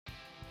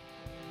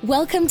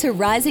Welcome to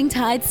Rising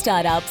Tide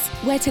Startups,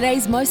 where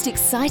today's most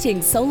exciting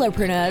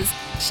solopreneurs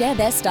share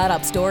their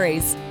startup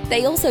stories.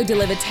 They also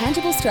deliver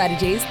tangible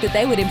strategies that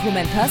they would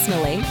implement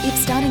personally if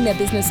starting their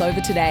business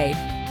over today.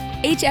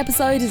 Each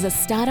episode is a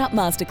startup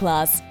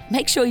masterclass.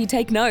 Make sure you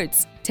take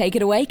notes. Take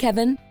it away,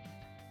 Kevin.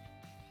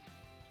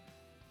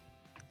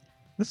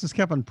 This is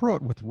Kevin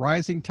Pruitt with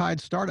Rising Tide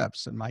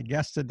Startups, and my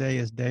guest today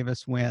is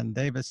Davis Nguyen.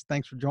 Davis,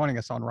 thanks for joining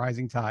us on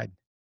Rising Tide.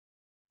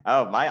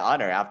 Oh, my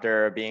honor.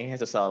 After being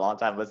just a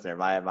long-time listener,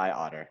 my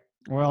honor.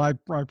 Well, I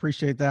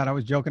appreciate that. I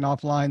was joking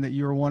offline that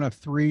you were one of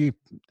three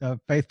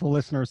faithful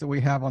listeners that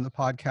we have on the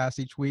podcast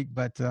each week,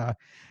 but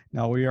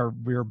no, we are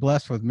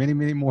blessed with many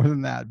more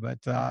than that.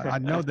 But I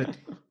know that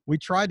we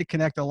tried to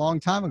connect a long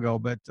time ago,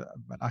 but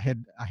I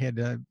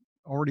had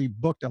already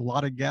booked a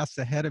lot of guests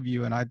ahead of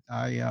you, and I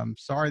am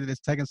sorry that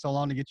it's taken so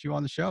long to get you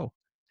on the show.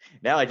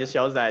 No, it just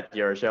shows that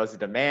your show's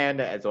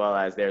demand, as well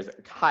as there's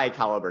high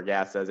caliber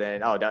guests.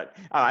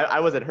 I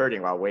wasn't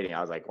hurting while waiting.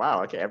 I was like,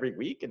 wow, okay, every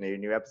week a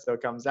new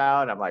episode comes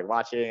out. And I'm like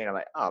watching, and I'm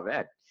like, oh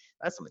man,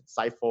 that's some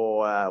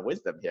insightful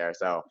wisdom here.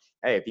 So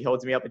hey, if he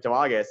holds me up until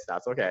August,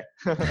 that's okay.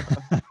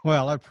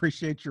 Well, I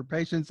appreciate your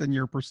patience and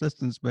your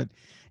persistence, but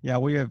yeah,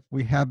 we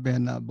have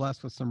been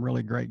blessed with some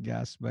really great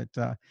guests. But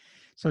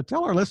so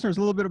tell our listeners a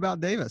little bit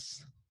about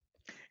Davis.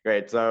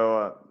 Great.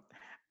 So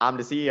I'm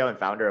the CEO and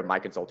founder of My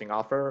Consulting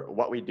Offer.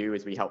 What we do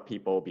is we help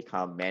people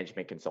become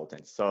management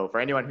consultants. So for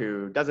anyone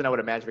who doesn't know what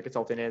a management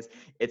consultant is,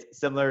 it's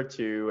similar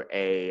to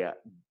a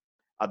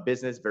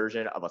business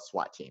version of a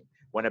SWAT team.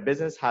 When a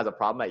business has a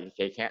problem that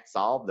they can't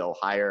solve, they'll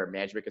hire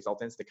management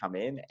consultants to come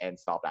in and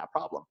solve that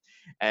problem.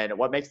 And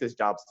what makes this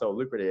job so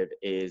lucrative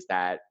is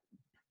that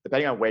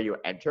depending on where you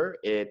enter,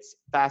 it's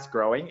fast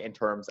growing in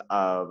terms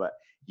of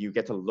you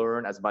get to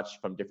learn as much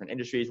from different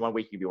industries. One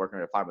week you could be working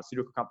with a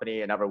pharmaceutical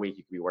company, another week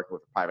you could be working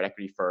with a private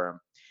equity firm.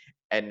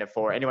 And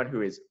for anyone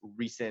who is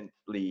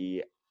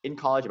recently in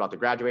college, about to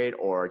graduate,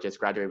 or just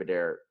graduated with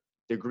their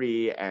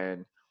degree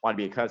and want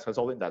to be a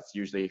consultant, that's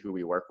usually who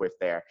we work with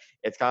there.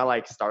 It's kind of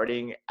like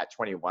starting at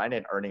 21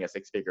 and earning a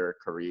six-figure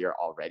career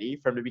already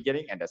from the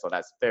beginning. And so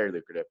that's very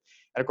lucrative.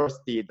 And of course,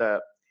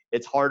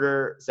 it's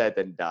harder said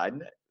than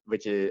done, or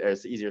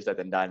it's easier said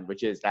than done,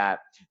 which is that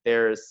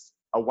there's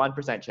a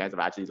 1% chance of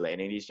actually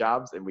landing these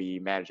jobs, and we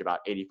manage about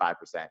 85%.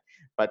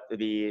 But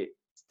the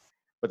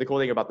cool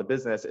thing about the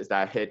business is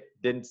that it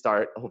didn't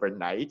start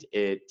overnight.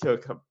 It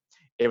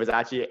was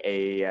actually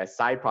a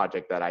side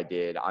project that I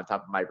did on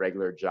top of my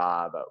regular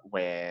job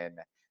when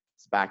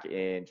it's back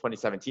in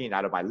 2017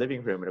 out of my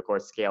living room, and of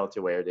course scaled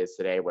to where it is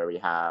today, where we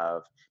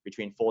have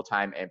between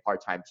full-time and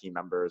part-time team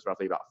members,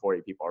 roughly about 40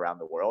 people around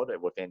the world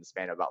within the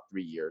span of about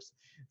 3 years.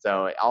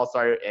 So it all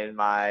started in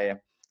my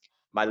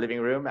living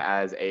room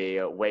as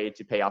a way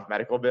to pay off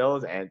medical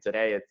bills, and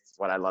today it's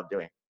what I love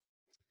doing.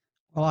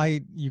 Well,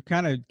 you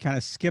kind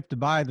of skipped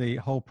by the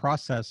whole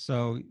process.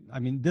 So, I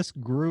mean, this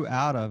grew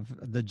out of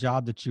the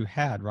job that you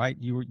had, right?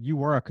 You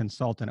were a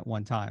consultant at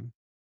one time.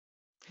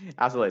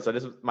 Absolutely. So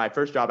this was my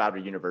first job out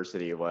of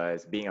university,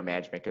 was being a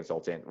management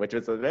consultant, which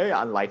was a very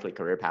unlikely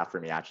career path for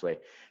me, actually.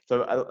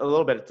 So a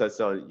little bit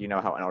so you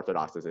know how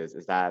unorthodox this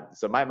is that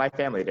so my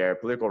family, they're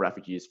political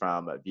refugees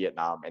from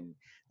Vietnam, and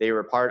they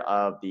were part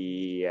of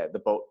the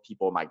boat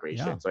people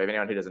migration. Yeah. So if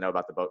anyone who doesn't know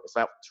about the boat, it's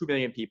about 2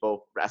 million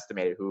people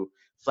estimated who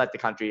fled the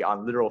country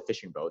on literal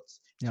fishing boats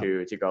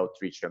to go to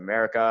reach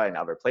America and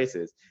other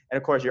places. And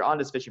of course, you're on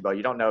this fishing boat,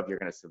 you don't know if you're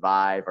going to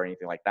survive or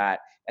anything like that.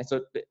 And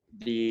so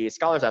the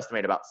scholars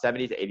estimate about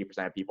 70 to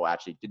 80% of people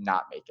actually did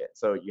not make it.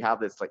 So you have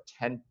this like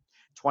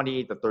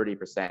 20 to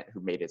 30% who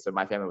made it. So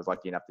my family was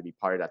lucky enough to be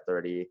part of that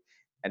 30.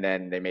 And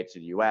then they made it to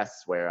the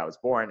US, where I was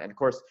born. And of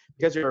course,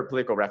 because you were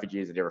political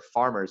refugees and they were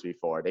farmers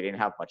before, they didn't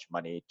have much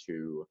money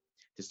to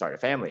start a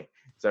family.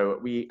 So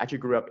we actually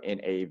grew up in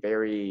a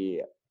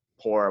very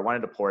poor, one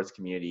of the poorest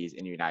communities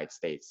in the United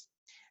States.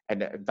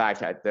 And in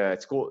fact, at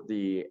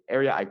the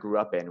area I grew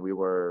up in, we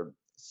were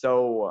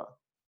so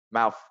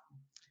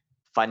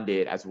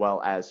funded, as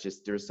well as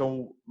just there's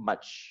so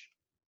much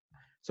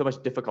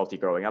difficulty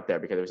growing up there,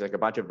 because there was like a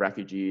bunch of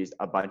refugees,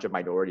 a bunch of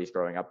minorities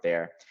growing up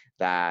there,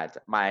 that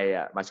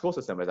my school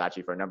system was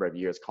actually for a number of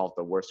years called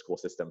the worst school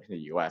system in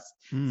the US.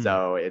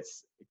 So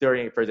it's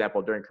during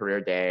career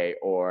day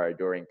or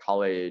during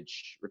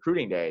college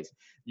recruiting days,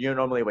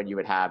 normally when you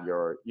would have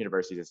your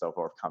universities and so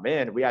forth come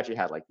in, we actually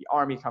had like the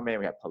Army come in,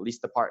 we had police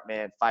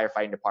department,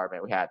 firefighting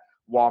department, we had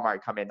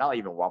Walmart come in, not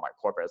even Walmart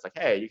corporate. It's like,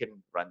 hey, you can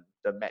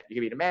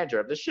be the manager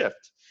of the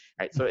shift,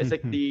 right? So it's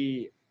like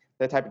the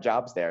type of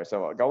jobs there.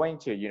 So going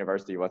to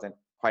university wasn't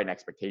quite an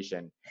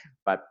expectation,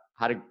 but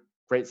had a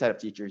great set of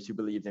teachers who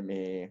believed in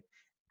me.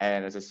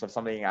 And it's just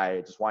something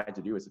I just wanted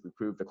to do, is to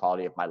improve the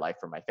quality of my life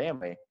for my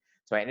family.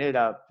 So I ended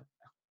up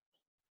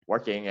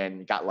working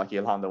and got lucky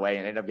along the way,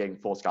 and ended up getting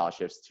full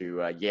scholarships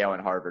to Yale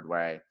and Harvard,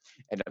 where I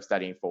ended up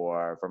studying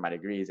for my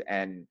degrees.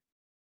 And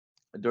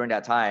during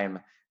that time,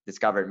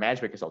 discovered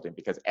management consulting,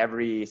 because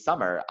every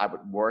summer I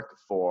would work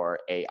for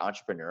an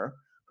entrepreneur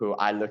who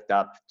I looked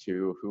up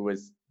to, who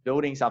was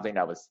building something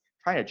that was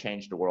trying to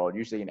change the world,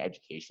 usually in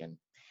education.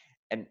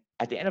 And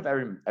at the end of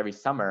every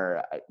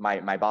summer,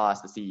 my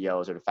boss, the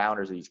CEOs or the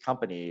founders of these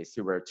companies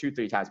who were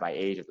 2-3 times my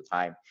age at the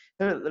time,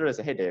 they literally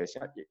said, "Hey, Davis,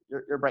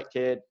 you're a bright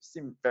kid. You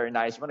seem very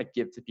nice. You want to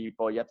give to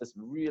people. You have this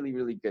really,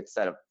 really good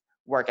set of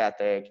work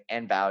ethic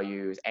and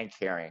values and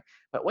caring.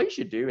 But what you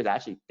should do is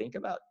actually think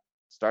about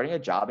starting a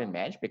job in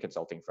management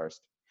consulting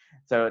first."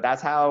 So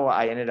that's how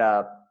I ended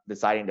up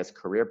deciding this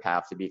career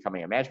path to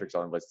becoming a management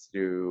consultant, was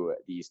through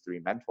these 3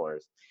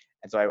 mentors.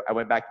 And so I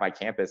went back to my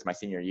campus my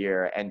senior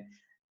year, and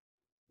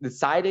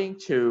deciding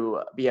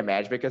to be a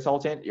management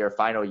consultant your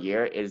final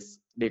year is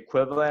the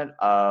equivalent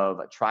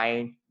of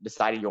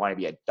deciding you want to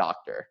be a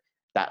doctor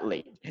that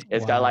late.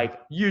 It's kind of like,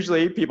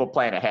 usually people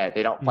plan ahead.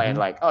 They don't plan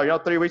like, oh,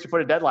 3 weeks before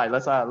the deadline,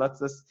 let's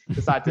just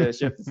decide to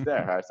shift this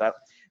there. Right? So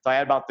I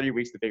had about 3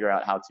 weeks to figure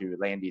out how to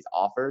land these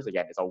offers.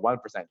 Again, it's a 1%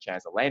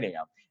 chance of landing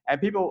them. And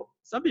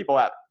some people,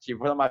 actually,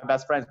 one of my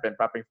best friends, been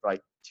prepping for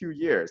like 2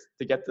 years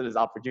to get to this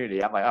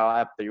opportunity. I'm like, oh, I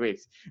have 3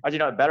 weeks. But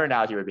a better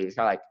analogy would be, it's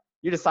kind of like,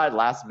 you decide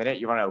last minute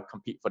you want to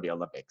compete for the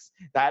Olympics.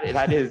 That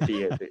is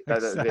the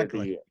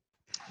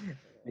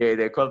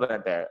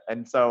equivalent there.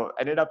 And so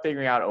I ended up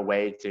figuring out a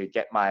way to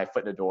get my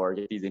foot in the door,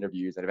 get these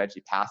interviews, and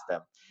eventually pass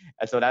them.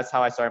 And so that's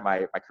how I started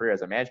my career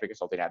as a management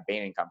consultant at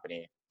Bain &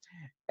 Company.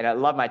 And I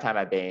love my time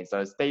at Bain. So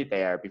I stayed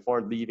there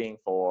before leaving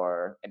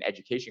for an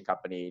education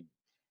company.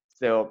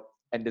 So,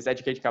 and this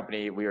education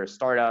company, we were a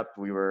startup,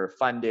 we were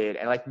funded,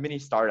 and like many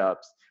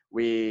startups,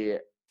 we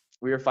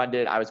were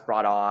funded. I was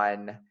brought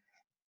on,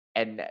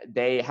 and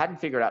they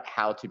hadn't figured out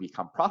how to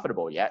become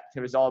profitable yet.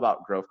 It was all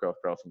about growth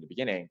from the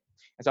beginning.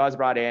 And so I was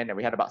brought in, and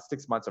we had about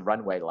 6 months of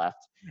runway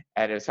left.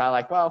 And it was kind of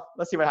like, well,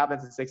 let's see what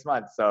happens in 6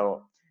 months.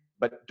 So,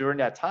 but during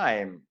that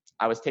time,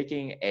 I was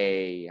taking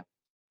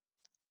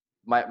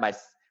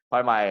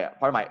part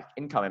of my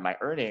income and my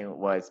earning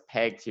was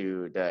pegged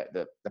to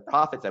the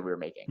profits that we were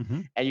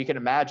making. And you can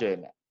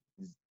imagine,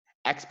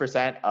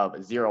 X%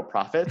 of zero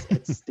profits,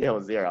 it's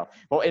still zero.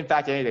 Well, in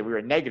fact, anything, we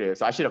were negative.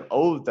 So I should have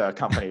owed the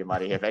company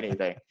money, if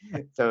anything.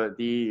 So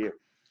during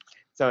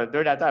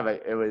that time,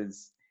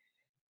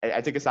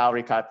 I took a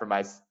salary cut from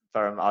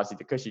obviously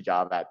the cushy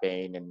job at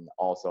Bain, and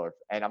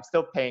I'm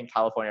still paying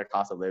California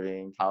cost of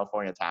living,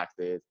 California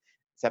taxes,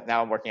 except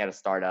now I'm working at a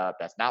startup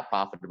that's not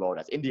profitable,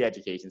 that's in the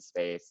education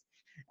space.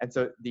 And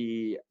so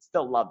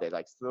still loved it,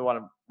 like still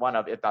one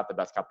of, if not the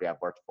best company I've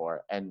worked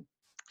for.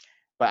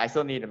 But I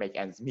still need to make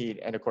ends meet.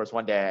 And of course,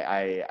 one day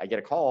I get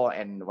a call,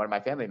 and one of my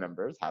family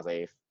members has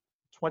a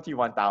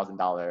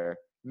 $21,000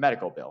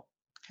 medical bill.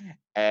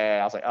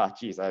 And I was like, oh,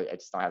 geez, I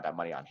just don't have that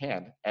money on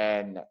hand.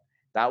 And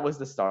that was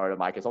the start of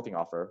my consulting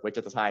offer, which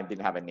at the time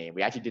didn't have a name.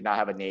 We actually did not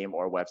have a name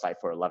or a website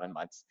for 11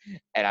 months.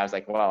 And I was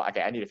like, well,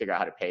 okay, I need to figure out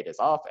how to pay this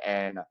off.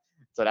 And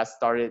so that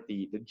started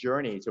the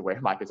journey to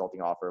where my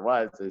consulting offer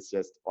was. It's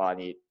just, well, I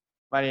need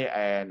money,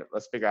 and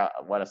let's figure out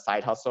what a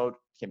side hustle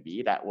can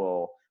be that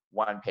will,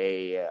 one,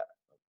 pay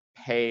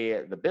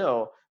the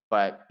bill,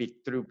 but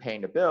through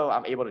paying the bill,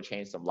 I'm able to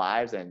change some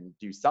lives and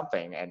do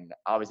something. And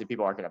obviously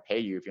people aren't going to pay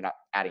you if you're not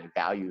adding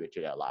value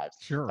to their lives.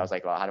 Sure. So I was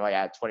like, well, how do I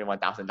add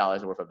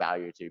 $21,000 worth of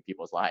value to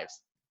people's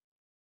lives?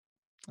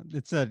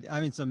 It's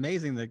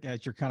amazing that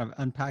as you're kind of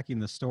unpacking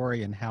the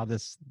story and how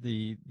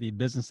the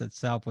business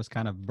itself was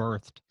kind of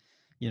birthed,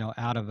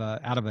 out of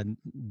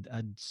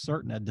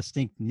a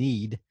distinct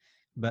need,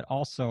 but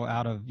also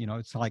out of,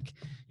 it's like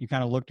you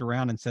kind of looked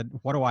around and said,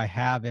 what do I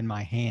have in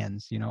my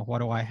hands? What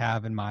do I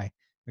have in my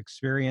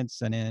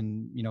experience and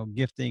in,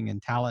 gifting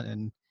and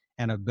talent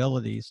and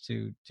abilities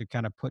to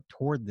kind of put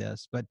toward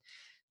this. But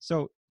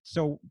so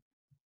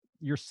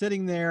you're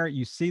sitting there,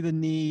 you see the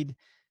need,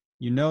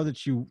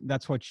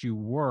 that's what you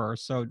were.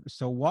 So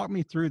walk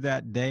me through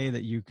that day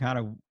that you kind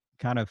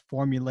of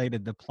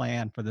formulated the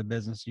plan for the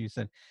business. You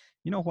said,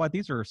 you know what,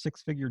 these are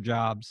 6-figure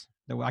jobs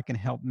that I can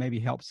help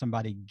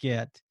somebody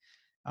get.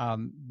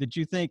 Did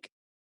you think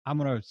I'm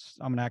gonna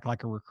act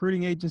like a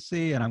recruiting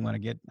agency and I'm gonna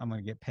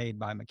get paid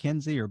by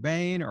McKinsey or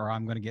Bain, or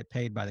I'm gonna get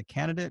paid by the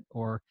candidate,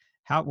 or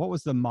what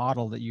was the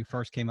model that you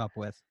first came up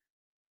with?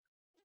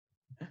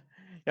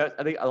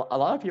 I think a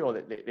lot of people,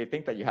 they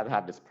think that you have to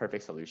have this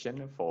perfect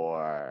solution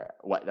for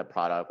what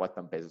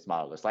the business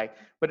model looks like.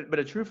 But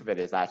the truth of it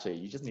is actually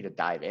you just need to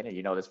dive in,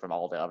 and this from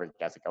all the other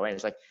guests that go in.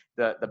 It's like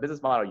the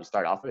business model you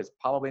start off with is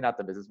probably not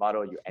the business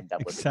model you end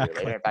up with a year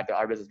later. In fact,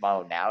 our business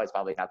model now is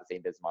probably not the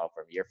same business model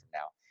from a year from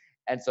now.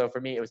 And so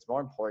for me, it was more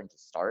important to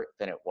start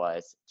than it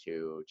was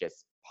to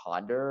just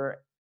ponder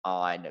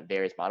on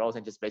various models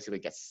and just basically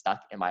get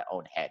stuck in my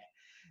own head.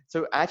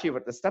 So actually,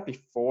 what the step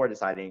before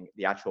deciding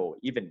the actual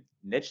even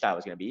niche that I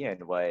was going to be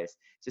in was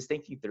just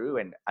thinking through,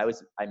 and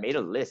I made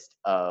a list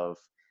of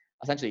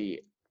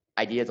essentially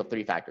ideas of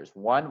 3 factors.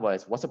 One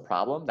was, what's a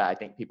problem that I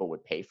think people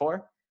would pay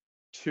for?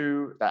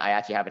 2, that I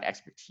actually have an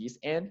expertise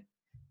in,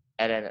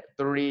 and then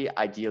 3,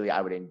 ideally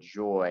I would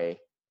enjoy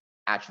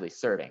actually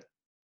serving.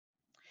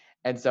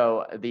 And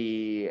so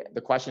the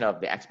question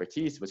of the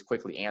expertise was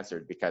quickly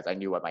answered because I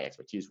knew what my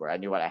expertise were. I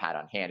knew what I had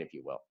on hand, if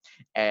you will.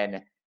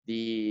 And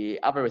the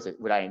other was,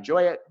 would I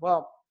enjoy it?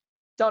 Well,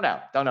 don't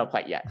know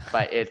quite yet.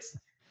 But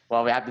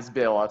we have this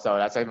bill, so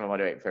that's why I'm going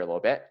to wait for a little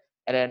bit.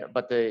 And then,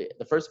 but the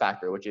first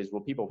factor, which is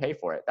will people pay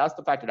for it? That's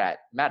the factor that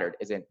mattered,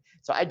 isn't?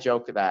 So I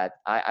joke that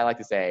I like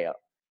to say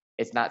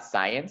it's not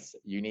science.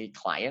 You need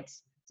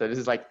clients. So this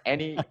is like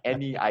any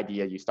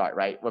idea you start,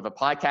 right? With a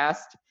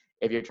podcast,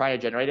 if you're trying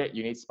to generate it,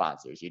 you need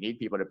sponsors. You need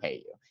people to pay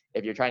you.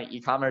 If you're trying to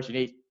e-commerce, you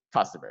need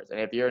customers.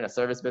 And if you're in a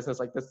service business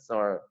like this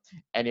or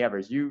any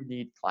others, you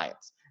need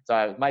clients.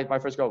 So my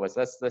first goal was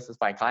let's just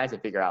find clients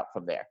and figure out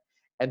from there.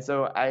 And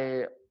so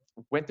I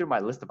went through my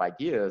list of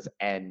ideas,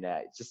 and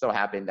it just so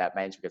happened that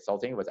management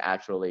consulting was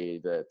actually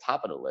the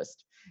top of the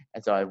list.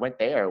 And so I went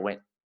there,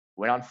 went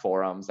on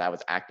forums that I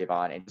was active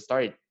on, and just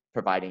started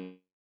providing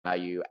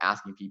value,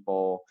 asking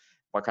people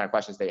what kind of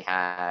questions they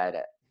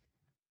had,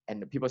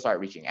 and people started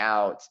reaching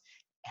out,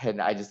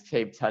 and I just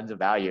gave tons of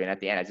value. And at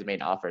the end, I just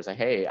made an offer. It's like,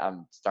 hey,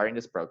 I'm starting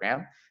this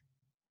program.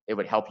 It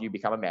would help you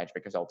become a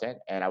management consultant,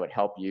 and I would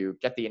help you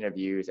get the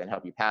interviews and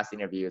help you pass the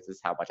interviews. This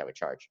is how much I would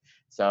charge.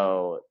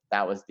 So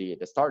that was the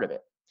start of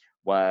it.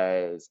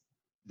 Was,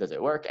 does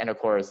it work? And of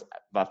course,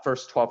 the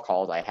first 12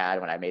 calls I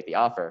had when I made the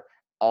offer,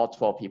 all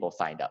 12 people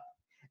signed up.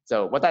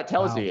 So what that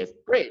tells me is,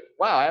 great,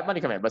 wow, I have money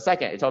coming in. But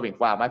second, it told me,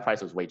 wow, my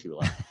price was way too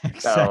low.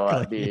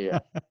 Exactly. So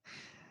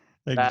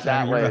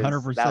that was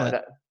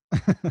 100%.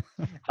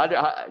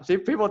 See,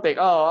 people think,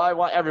 oh, I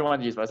want everyone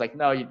to use, but it's like,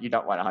 no, you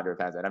don't want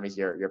 100%. That means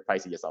you're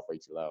pricing yourself way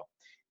too low.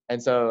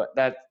 And so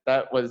that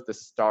was the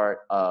start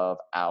of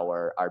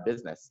our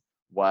business.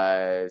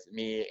 Was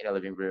me in a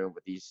living room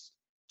with these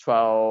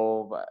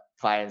 12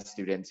 client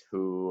students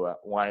who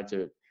wanted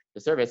to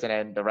service, and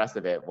then the rest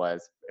of it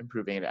was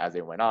improving it as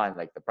it went on,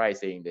 like the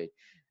pricing.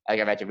 Like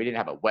I mentioned, we didn't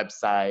have a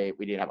website,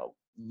 we didn't have a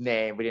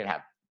name, we didn't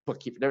have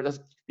bookkeeper. There was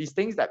these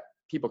things that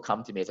people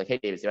come to me. It's like, hey,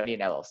 David, do I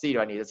need an LLC? Do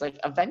I need? It's like,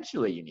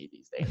 eventually you need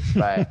these things,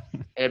 but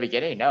in the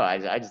beginning, no,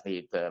 I just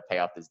need to pay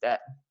off this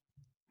debt.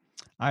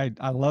 I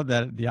love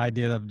that, the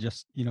idea of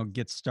just,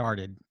 get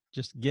started.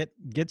 Just get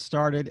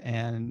started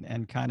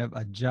and kind of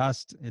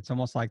adjust. It's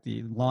almost like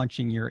the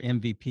launching your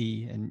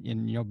MVP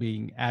and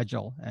being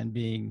agile and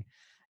being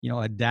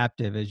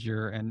adaptive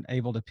and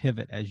able to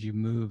pivot as you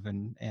move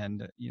and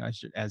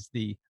as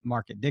the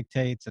market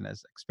dictates and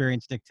as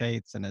experience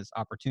dictates and as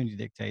opportunity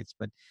dictates.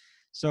 But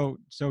so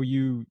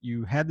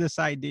you had this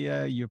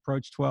idea, you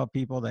approached 12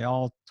 people, they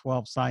all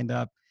 12 signed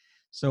up.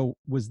 So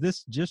was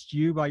this just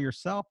you by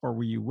yourself, or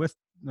were you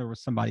there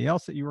was somebody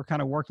else that you were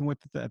kind of working with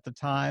at the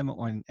time?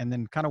 And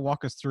then kind of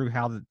walk us through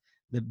how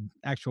the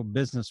actual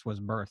business was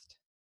birthed.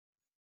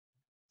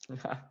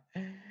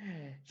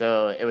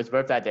 So it was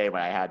birthed that day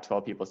when I had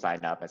 12 people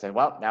sign up. I said,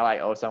 well, now I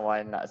owe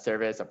someone a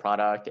service, a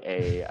product,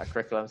 a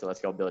curriculum, so let's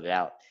go build it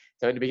out.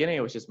 So in the beginning,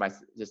 it was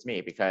just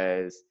me,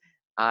 because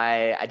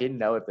I didn't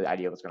know if the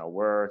idea was going to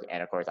work.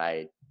 And of course,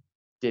 I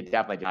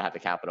definitely did not have the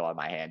capital on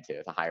my hand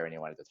to hire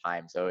anyone at the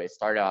time. So it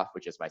started off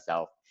with just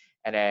myself.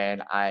 And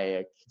then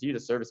I continued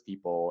to service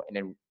people, and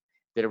then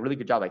did a really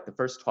good job. Like the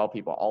first 12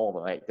 people, all of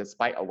them, like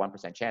despite a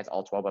 1% chance,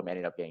 all 12 of them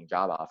ended up getting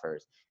job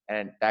offers.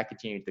 And that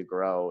continued to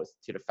grow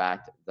to the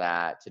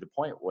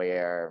point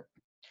where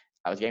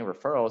I was getting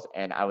referrals,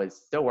 and I was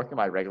still working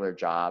my regular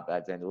job,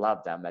 as in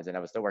loved them, as in I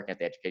was still working at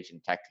the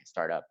education tech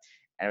startup.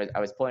 And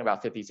I was pulling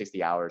about 50,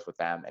 60 hours with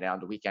them. And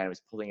on the weekend, I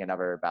was pulling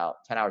another about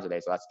 10 hours a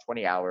day. So that's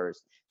 20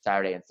 hours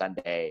Saturday and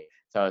Sunday.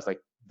 So it's like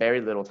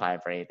very little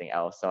time for anything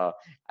else. So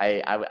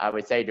I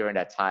would say during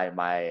that time,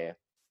 my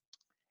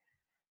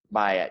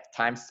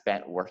time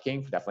spent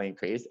working definitely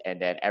increased, and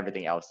then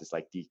everything else just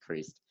like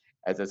decreased.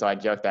 And so I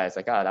joked that it's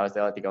like, oh, that was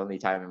the only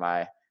time in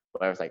my,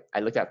 where I was like,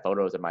 I looked at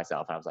photos of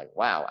myself and I was like,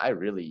 wow, I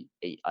really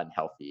ate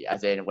unhealthy.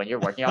 As in, when you're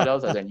working on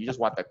those, as in you just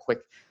wanted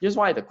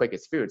the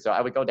quickest food. So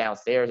I would go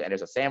downstairs, and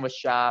there's a sandwich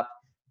shop,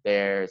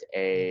 there's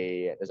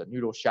a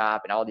noodle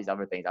shop, and all these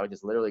other things. I would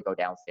just literally go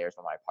downstairs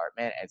from my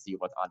apartment and see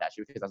what's on that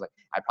shoot, because I was like,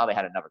 I probably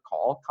had another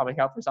call coming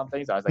up or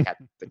something. So I was like, had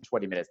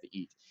 20 minutes to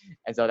eat.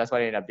 And so that's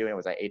what I ended up doing,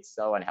 was I ate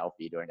so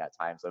unhealthy during that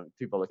time. So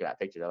people look at that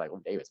picture, they're like,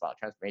 oh, David, wow,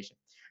 transformation.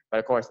 But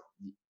of course,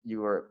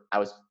 I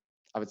was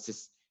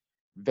just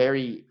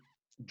very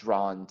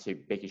drawn to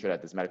making sure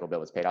that this medical bill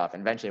was paid off.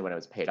 And eventually, when it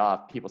was paid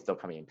off, people still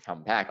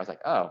come back. I was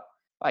like, oh, well,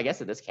 I guess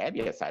that this can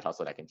be a side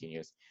hustle that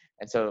continues.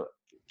 And so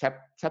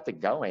kept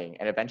it going,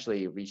 and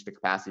eventually reached the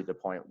capacity to the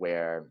point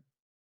where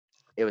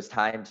it was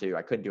time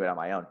I couldn't do it on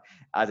my own.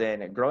 As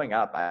in, growing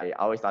up, I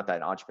always thought that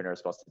an entrepreneur is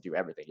supposed to do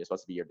everything. You're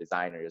supposed to be your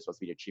designer, you're supposed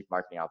to be your chief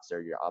marketing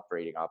officer, your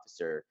operating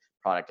officer,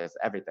 product as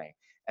everything.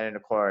 And then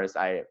of course,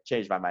 I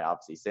changed my mind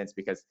obviously since,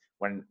 because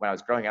when I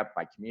was growing up,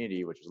 my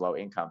community, which was low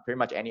income, pretty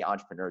much any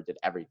entrepreneur did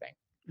everything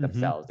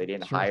themselves. They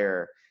didn't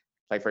hire,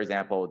 like, for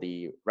example,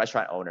 the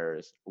restaurant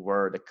owners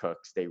were the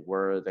cooks, they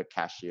were the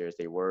cashiers,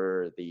 they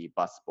were the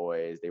bus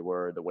boys, they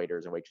were the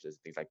waiters and waitresses,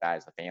 things like that.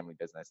 It's a family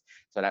business.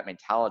 So that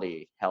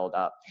mentality held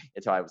up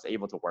until I was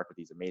able to work with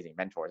these amazing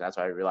mentors. That's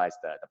why I realized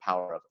the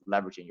power of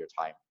leveraging your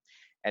time.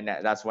 And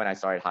that's when I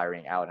started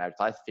hiring out, and I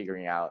started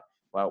figuring out,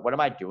 well, what am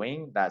I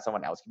doing that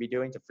someone else could be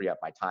doing to free up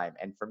my time?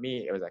 And for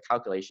me, it was a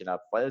calculation of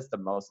what is the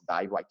most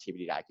valuable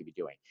activity that I could be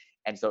doing.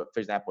 And so, for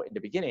example, in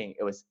the beginning,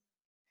 it was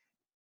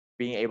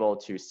being able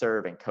to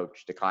serve and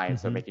coach the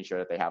clients, so Mm-hmm. making sure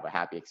that they have a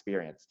happy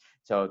experience.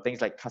 So things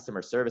like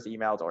customer service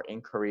emails or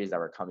inquiries that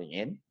were coming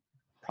in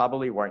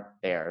probably weren't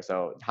there. So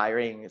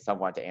hiring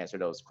someone to answer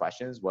those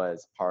questions was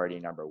priority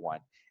number one.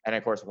 And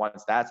of course,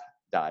 once that's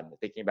done,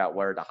 thinking about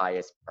what are the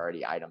highest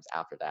priority items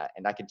after that.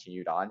 And that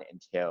continued on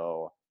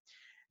until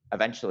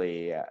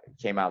eventually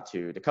came out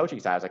to the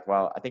coaching side. I was like,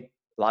 well, I think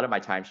a lot of my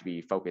time should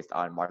be focused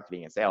on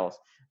marketing and sales.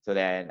 So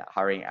then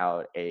hiring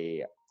out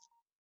a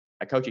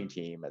coaching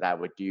team that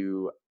would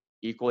do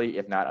equally,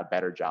 if not a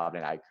better job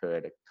than I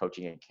could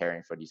coaching and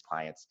caring for these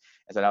clients.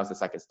 And so that was the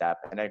second step.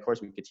 And then of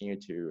course we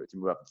continued to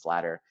move up this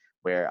ladder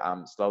where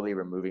I'm slowly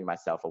removing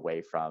myself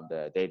away from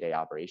the day-to-day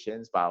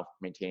operations while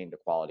maintaining the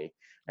quality.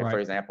 Like Right. for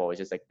example, it's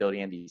just like building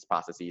in these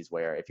processes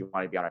where if you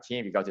want to be on our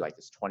team, you go through like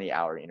this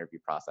 20-hour interview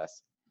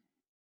process.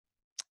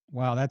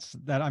 Wow,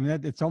 I mean,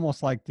 it's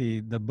almost like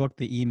the book,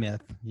 The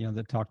E-Myth,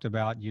 that talked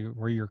about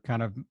where you're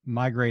kind of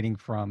migrating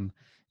from,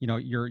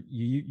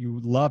 you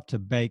love to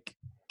bake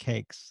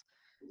cakes,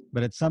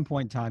 but at some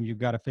point in time, you've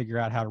got to figure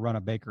out how to run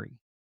a bakery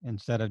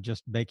instead of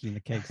just baking the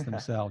cakes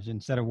themselves.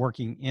 Instead of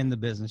working in the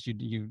business,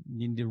 you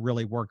need to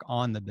really work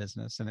on the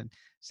business. And it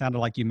sounded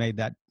like you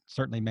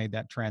certainly made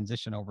that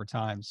transition over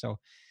time. So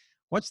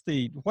what's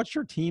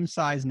your team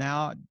size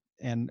now?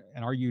 And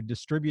are you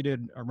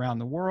distributed around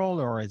the world,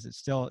 or is it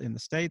still in the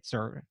States,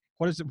 or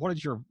what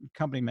does your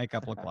company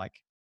makeup look like?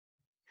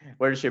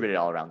 We're distributed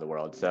all around the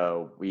world.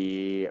 So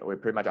we're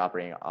pretty much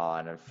operating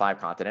on 5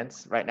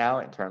 continents right now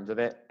in terms of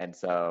it. And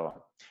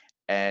so,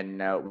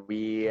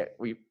 we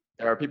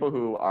there are people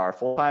who are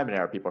full-time and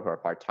there are people who are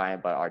part-time,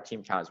 but our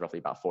team count is roughly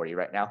about 40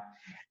 right now.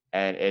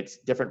 And it's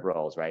different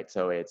roles, right?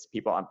 So it's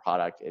people on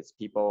product, it's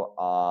people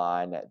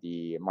on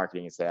the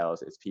marketing and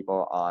sales, it's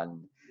people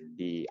on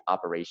the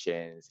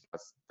operations,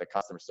 the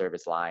customer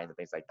service lines and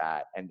things like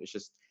that. And it's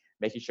just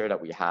making sure that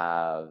we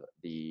have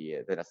the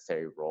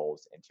necessary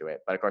roles into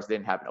it. But of course, it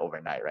didn't happen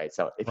overnight, right?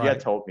 So if you had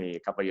Right. told me a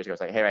couple of years ago,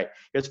 it's like, hey, right,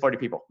 here's 40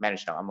 people,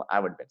 manage them, I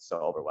would have been so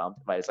overwhelmed.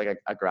 But it's like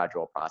a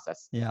gradual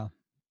process. Yeah.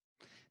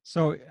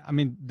 So, I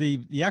mean,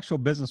 the actual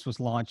business was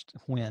launched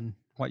when?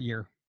 What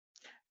year?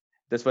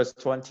 This was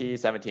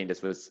 2017.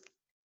 This was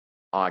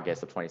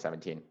August of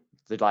 2017.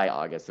 July,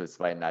 August was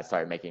when I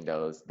started making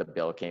those. The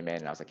bill came in,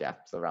 and I was like, yeah,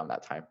 so around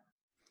that time.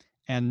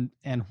 And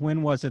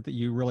when was it that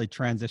you really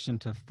transitioned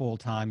to full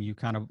time? You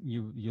kind of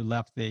you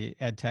left the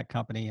ed tech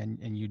company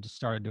and you just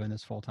started doing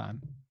this full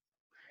time.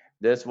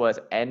 This was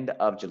end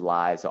of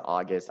July, so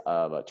August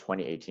of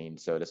 2018.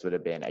 So this would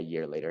have been a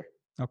year later.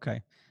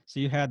 Okay, so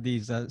you had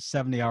these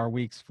 70-hour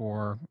weeks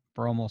for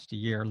almost a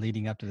year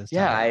leading up to this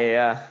Yeah,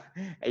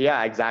 time.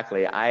 yeah,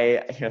 exactly.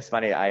 It's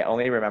funny. I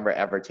only remember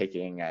ever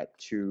taking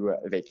 2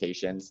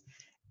 vacations,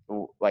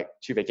 like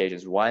 2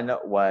 vacations. One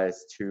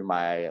was to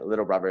my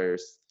little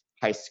brother's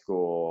high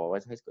school.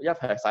 What's high school? Yeah,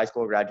 high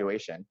school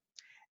graduation.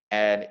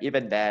 And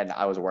even then,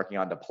 I was working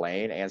on the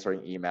plane,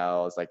 answering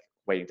emails, like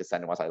waiting to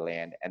send once I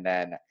land. And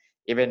then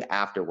even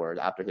afterward,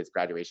 after his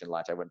graduation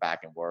lunch, I went back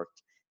and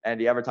worked. And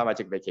the other time I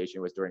took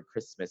vacation was during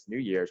Christmas, New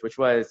Year's, which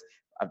was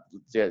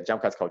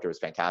Jump Cuts culture was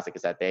fantastic.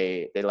 Is that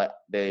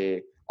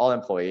they all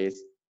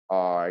employees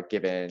are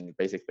given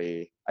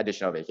basically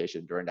additional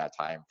vacation during that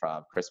time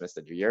from Christmas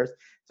to New Year's.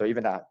 So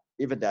even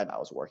then I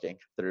was working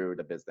through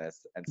the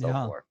business and so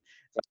Yeah. forth.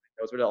 So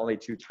those were the only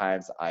 2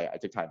 times I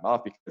took time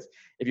off, because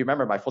if you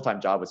remember, my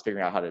full-time job was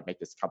figuring out how to make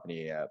this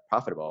company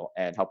profitable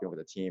and helping with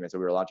the team. And so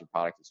we were launching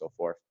products and so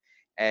forth.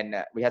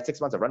 And we had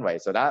 6 months of runway.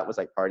 So that was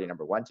like priority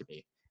number 1 to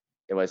me.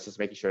 It was just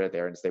making sure that they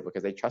were stable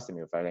because they trusted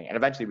me with everything. And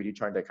eventually we do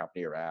turn the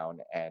company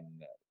around, and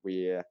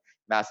we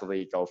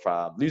massively go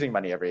from losing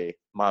money every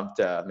month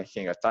to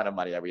making a ton of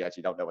money that we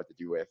actually don't know what to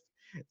do with.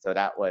 So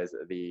that was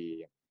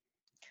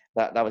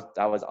that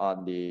was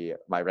on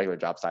my regular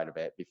job side of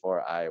it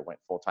before I went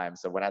full time.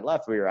 So when I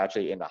left, we were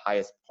actually in the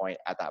highest point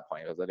at that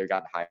point. It was literally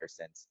gotten higher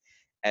since,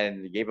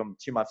 and we gave them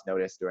 2 months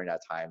notice during that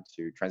time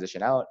to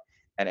transition out.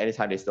 And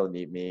anytime they still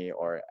need me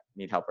or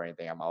need help or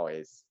anything, I'm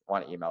always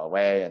want to email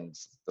away. And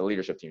the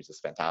leadership team is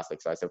just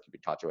fantastic, so I still keep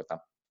in touch with them.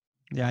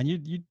 Yeah, and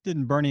you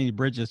didn't burn any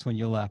bridges when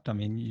you left. I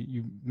mean,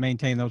 you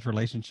maintained those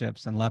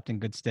relationships and left in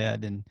good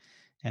stead,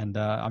 and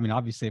I mean,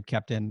 obviously have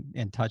kept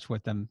in touch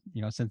with them,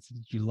 since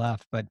you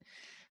left. But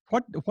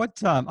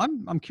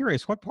I'm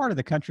curious, what part of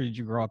the country did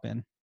you grow up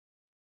in?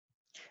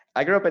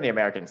 I grew up in the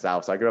American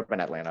South, so I grew up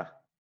in Atlanta.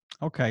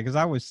 Okay, because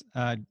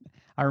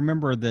I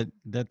remember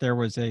that there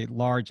was a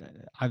large.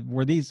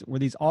 Were these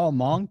all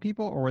Hmong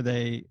people, or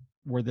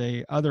were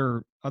they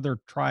other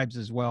tribes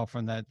as well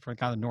from kind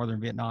of northern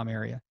Vietnam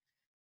area?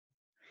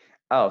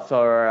 Oh,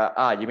 for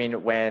you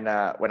mean when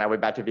I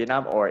went back to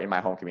Vietnam or in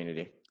my home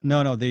community?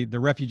 No, the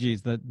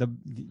refugees,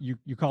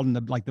 you called them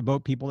the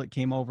boat people that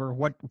came over.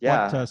 What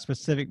Yeah.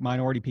 specific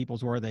minority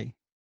peoples were they?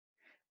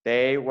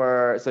 They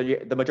were,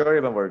 the majority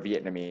of them were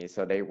Vietnamese.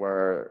 So they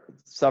were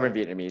Southern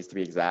Vietnamese to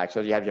be exact.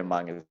 So you have your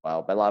Hmong as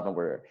well, but a lot of them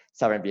were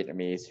Southern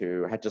Vietnamese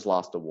who had just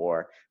lost the war.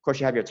 Of course,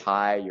 you have your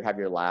Thai, you have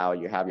your Lao,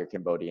 you have your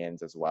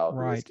Cambodians as well who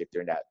Right. escaped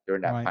during that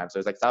Right. time. So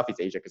it's like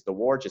Southeast Asia because the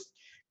war just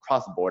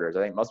crossed borders.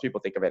 I think most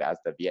people think of it as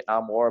the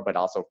Vietnam War, but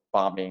also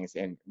bombings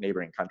in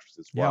neighboring countries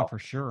as Yeah, well. for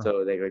sure.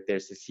 So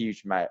there's this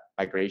huge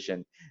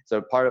migration. So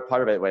part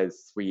of it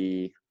was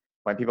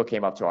when people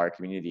came up to our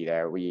community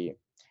there, we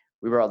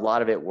were a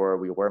lot of it were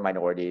we were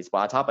minorities, but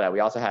on top of that we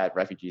also had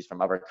refugees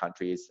from other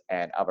countries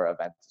and other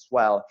events as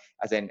well,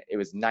 as in it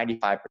was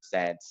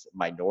 95%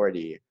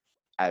 minority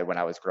when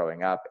I was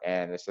growing up,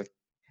 and it's like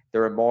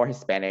there were more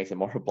Hispanics and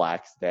more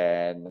blacks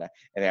than,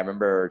 and I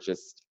remember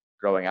just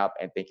growing up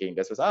and thinking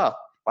this was, oh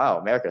wow,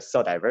 America's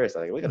so diverse,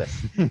 like look at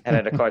this. And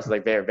then of course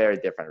like very very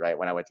different, right?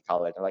 When I went to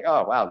college I'm like,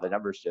 oh wow, the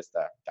numbers just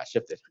got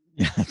shifted.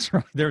 Yeah, that's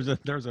right. There's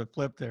a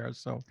flip there.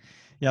 So,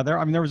 yeah,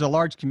 there was a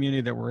large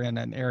community that were in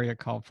an area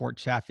called Fort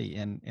Chaffee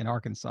in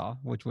Arkansas,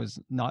 which was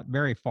not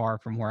very far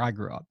from where I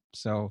grew up.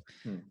 So,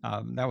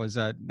 Hmm. that was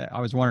I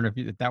was wondering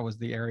if that was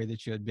the area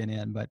that you had been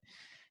in. But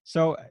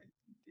so,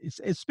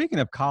 it's speaking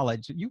of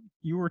college,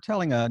 you were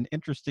telling an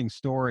interesting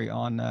story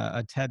on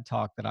a TED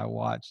Talk that I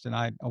watched, and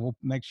I will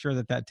make sure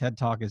that TED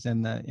Talk is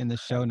in the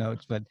show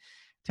notes. But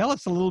tell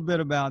us a little bit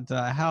about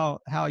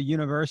how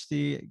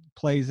university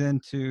plays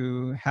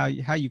into how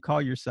you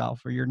call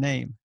yourself or your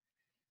name.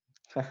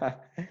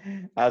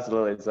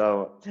 Absolutely.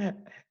 So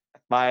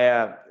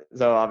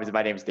obviously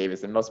my name is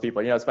Davis, and most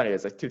people, it's funny.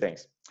 It's like two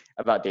things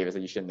about Davis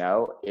that you should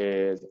know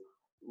is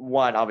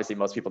one, obviously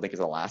most people think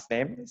it's a last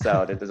name,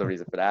 so there's a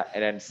reason for that.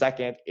 And then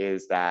second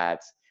is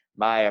that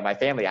my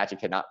family actually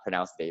cannot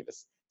pronounce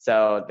Davis,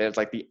 so there's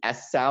like the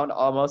S sound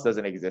almost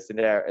doesn't exist in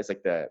there. It's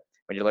like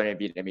when you're learning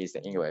Vietnamese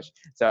to English.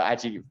 So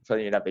actually,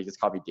 funny enough, they just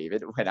call me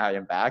David when I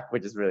am back,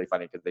 which is really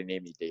funny because they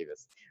named me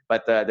Davis.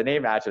 But the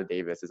name actually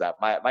Davis is that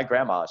my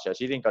grandma,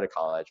 she didn't go to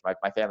college.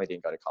 My family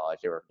didn't go to college.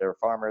 They were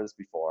farmers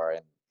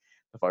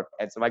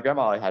and so my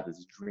grandma had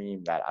this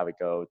dream that I would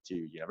go to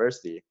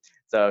university.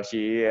 So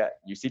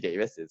UC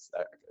Davis is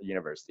a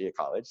university, a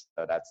college.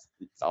 So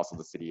it's also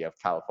the city of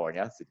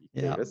California, city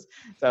Yeah. Davis.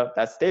 So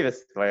that's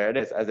Davis, where it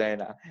is. As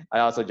in, I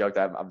also joked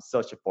that I'm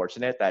such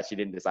fortunate that she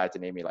didn't decide to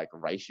name me like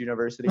Rice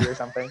University or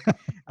something.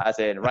 As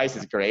in, Rice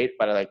is great,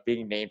 but like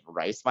being named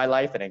Rice my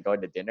life and then going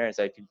to dinner and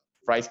say,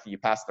 Rice, can you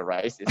pass the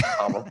rice? Is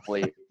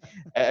probably,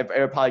 it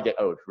would probably get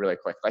owed really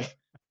quickly.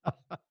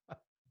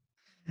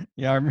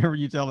 Yeah, I remember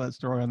you telling that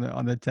story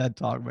on the TED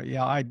Talk. But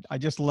yeah, I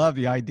just love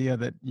the idea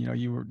that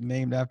you were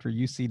named after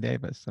UC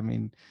Davis. I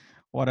mean,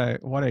 what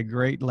a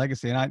great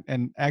legacy.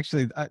 And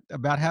actually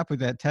about halfway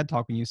that TED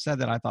Talk when you said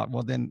that, I thought,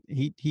 well, then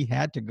he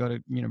had to go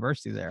to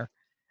university there.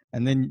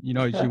 And then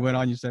as you went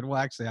on, you said, well,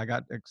 actually, I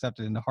got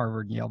accepted into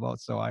Harvard and Yale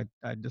both, so I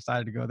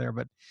decided to go there.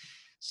 But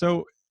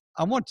so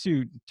I want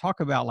to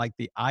talk about like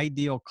the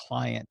ideal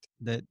client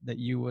that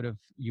you would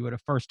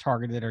have first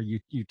targeted or you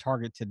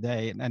target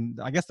today. And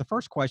I guess the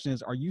first question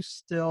is, are you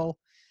still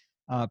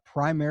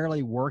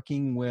primarily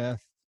working with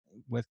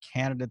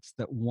candidates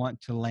that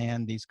want to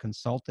land these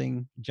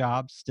consulting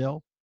jobs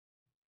still?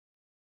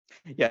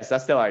 Yes,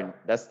 that's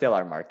still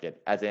our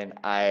market. As in,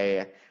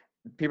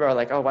 people are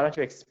like, oh, why don't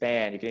you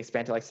expand? You can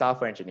expand to like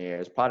software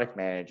engineers, product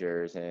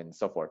managers, and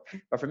so forth.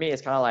 But for me,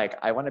 it's kind of like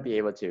I want to be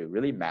able to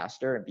really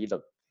master and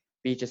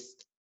be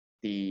just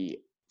the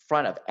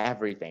front of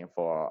everything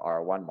for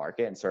our one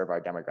market and serve our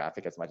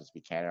demographic as much as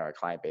we can in our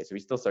client base. So we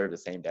still serve the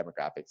same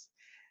demographics.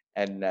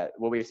 And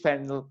will we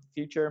expand in the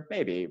future?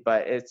 Maybe,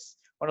 but it's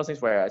one of those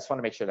things where I just want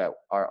to make sure that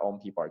our own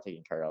people are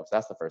taken care of. So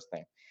that's the first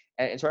thing.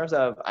 And in terms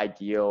of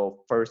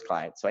ideal first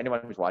clients, so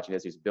anyone who's watching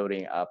this, who's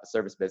building up a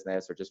service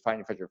business or just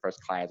finding your first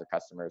clients or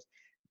customers,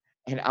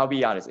 and I'll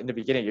be honest, in the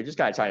beginning, you're just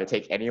kind of trying to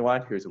take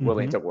anyone who's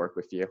willing to work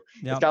with you.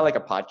 Yep. It's kind of like a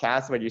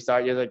podcast. When you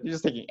start, you're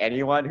just taking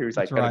anyone who's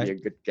like going to be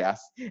a good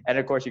guest. And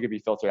of course, you could be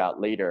filtered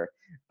out later.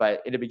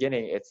 But in the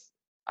beginning,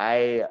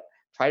 I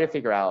try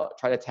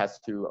to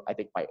test who I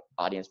think my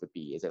audience would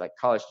be. Is it like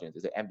college students?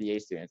 Is it MBA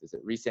students? Is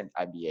it recent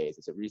MBAs?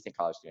 Is it recent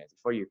college students?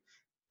 Before you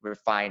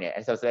refine it.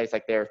 And so today, it's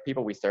like there are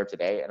people we serve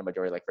today, and a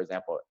majority, like for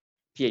example,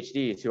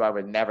 PhDs who I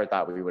would never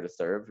thought we would have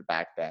served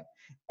back then.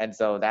 And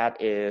so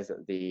that is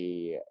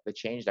the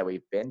change that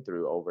we've been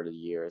through over the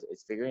years,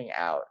 is figuring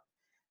out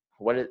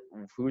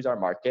who's our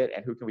market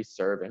and who can we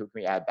serve and who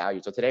can we add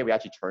value. So today we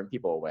actually turn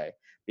people away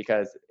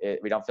because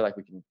we don't feel like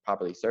we can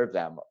properly serve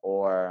them,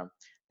 or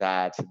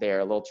that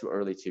they're a little too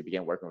early to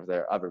begin working with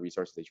their other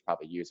resources they should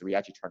probably use. So we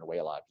actually turn away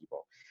a lot of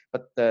people.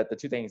 But the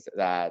two things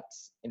that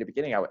in the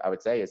beginning I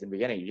would say is, in the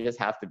beginning, you just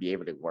have to be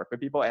able to work with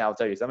people. And I'll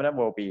tell you, some of them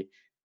will be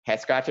head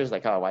scratchers,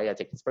 like, oh, why did I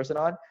take this person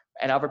on?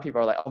 And other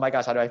people are like, oh my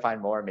gosh, how do I find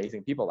more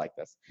amazing people like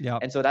this? Yeah.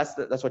 And so that's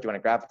what you want to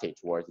gravitate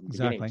towards in the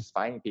Exactly. beginning, just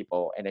finding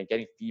people and then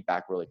getting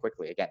feedback really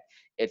quickly. Again,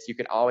 you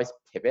can always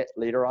pivot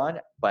later on,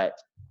 but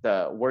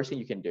the worst thing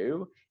you can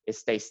do is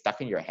stay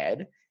stuck in your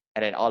head.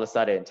 And then all of a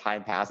sudden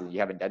time passes, you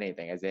haven't done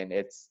anything. As in,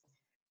 it's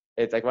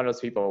like one of those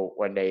people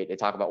when they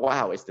talk about,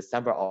 wow, it's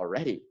December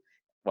already.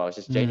 well, it's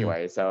just Mm.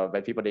 January. So,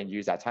 but people didn't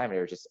use that time. They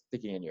were just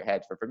thinking in your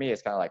head. But for me,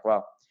 it's kind of like,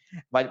 well,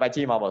 my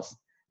team almost,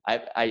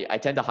 I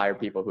tend to hire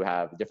people who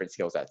have different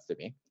skill sets to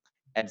me.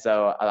 And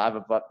so I have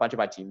a bunch of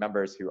my team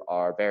members who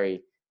are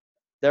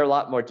they're a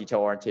lot more detail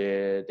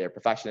oriented, they're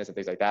perfectionists and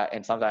things like that.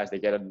 And sometimes they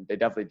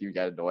definitely do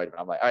get annoyed when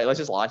I'm like, all right, let's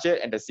just launch it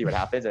and just see what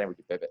happens and then we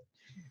can pivot.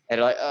 And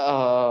they're like,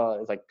 oh,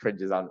 it's like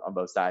cringes on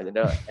both sides. And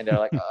they're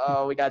like,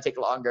 oh, we gotta take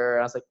longer.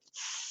 And I was like,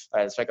 all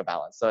right, let's strike a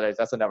balance. So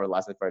that's another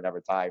lesson for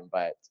another time.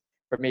 But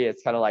for me,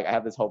 it's kind of like I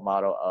have this whole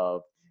model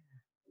of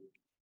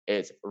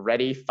it's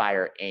ready,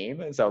 fire,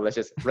 aim. So let's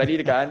just ready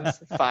the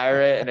guns,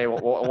 fire it, and then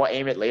we'll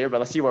aim it later. But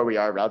let's see where we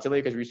are relatively,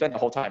 because we spend the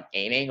whole time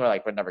aiming.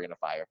 We're never gonna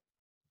fire.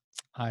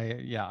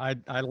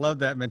 I love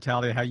that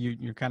mentality. How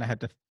you kind of have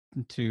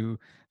to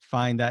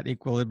find that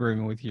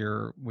equilibrium with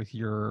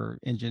your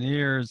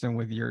engineers and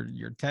with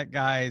your tech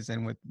guys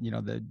and with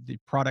the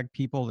product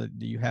people that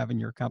you have in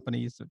your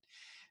companies.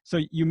 So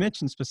you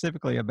mentioned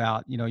specifically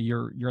about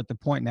you're at the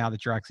point now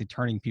that you're actually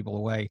turning people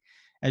away.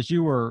 As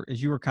you were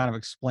kind of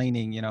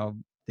explaining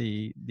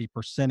the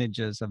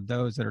percentages of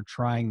those that are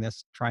trying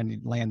to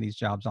land these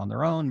jobs on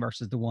their own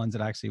versus the ones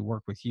that actually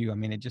work with you. I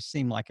mean, it just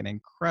seemed like an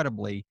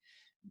incredibly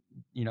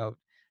you know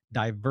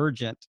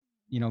divergent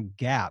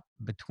gap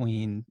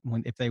between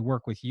when if they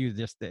work with you,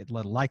 just the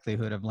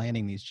likelihood of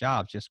landing these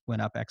jobs just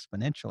went up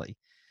exponentially.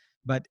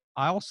 But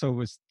I also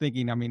was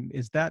thinking, I mean,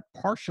 is that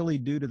partially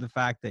due to the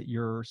fact that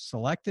you're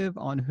selective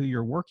on who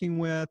you're working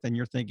with and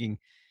you're thinking,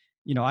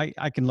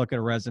 I can look at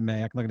a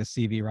resume, I can look at a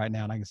CV right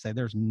now and I can say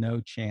there's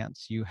no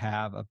chance you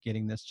have of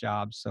getting this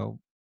job, so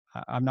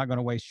I'm not going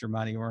to waste your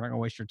money, or I'm not going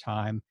to waste your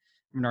time.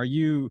 I mean, are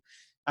you,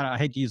 I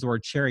hate to use the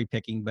word cherry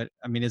picking, but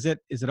I mean, is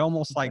it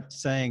almost like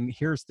saying,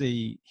 here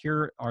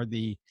are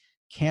the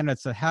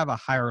candidates that have a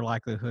higher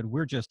likelihood,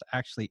 we're just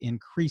actually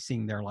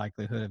increasing their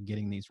likelihood of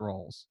getting these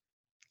roles?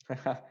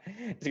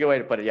 It's a good way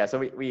to put it. Yeah. So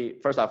we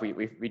first off,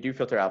 we do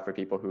filter out for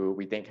people who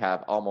we think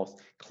have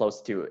almost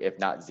close to, if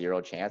not zero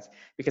chance,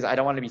 because I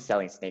don't want to be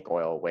selling snake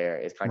oil where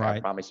it's kind of, I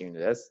Right. promise you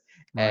this.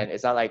 Right. And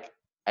it's not like,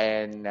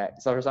 and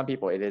so for some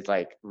people, it is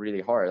like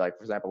really hard. Like,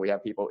 for example, we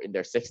have people in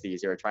their 60s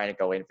who are trying to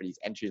go in for these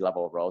entry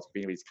level roles,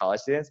 being these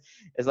college students.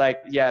 It's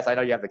like, yes, I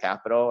know you have the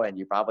capital and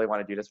you probably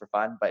want to do this for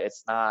fun, but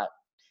it's not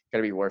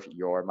going to be worth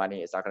your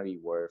money. It's not going to be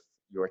worth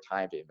your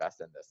time to invest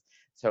in this.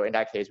 So in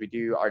that case, we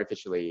do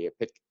artificially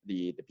pick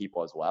the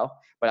people as well,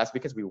 but that's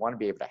because we want to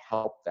be able to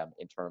help them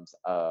in terms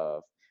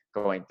of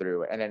going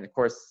through. And then of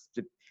course,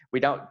 we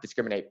don't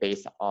discriminate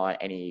based on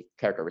any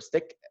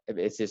characteristic.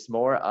 It's just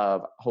more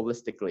of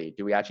holistically,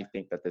 do we actually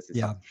think that this is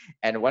Yeah. something?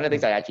 And one of the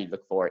things I actually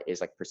look for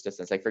is like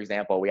persistence. Like, for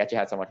example, we actually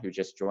had someone who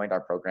just joined our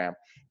program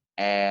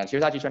and she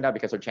was actually turned out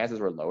because her chances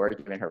were lower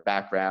given her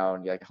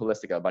background, like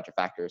holistic, a bunch of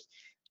factors.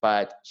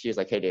 But she was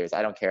like, hey, Davis,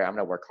 I don't care. I'm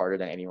going to work harder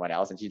than anyone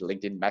else. And she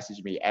LinkedIn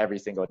messaged me every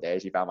single day.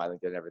 She found my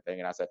LinkedIn and everything.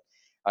 And I said,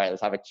 all right,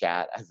 let's have a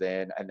chat.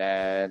 And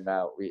then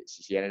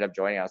she ended up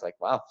joining. I was like,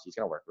 wow, she's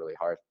going to work really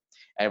hard.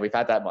 And we've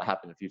had that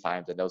happen a few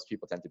times. And those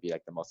people tend to be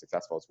like the most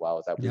successful as well.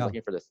 Is that we're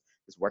looking for this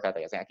work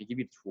ethic. I was like, I can give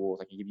you the tools.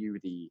 I can give you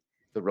the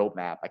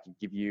roadmap. I can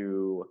give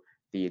you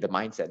the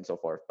mindset and so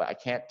forth, but I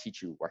can't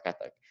teach you work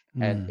ethic.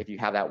 And if you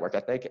have that work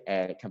ethic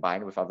and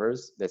combined with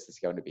others, this is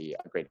going to be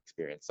a great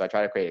experience. So I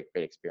try to create a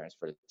great experience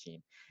for the team.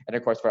 And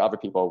of course, for other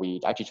people,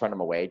 we actually turn them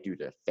away due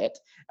to fit,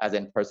 as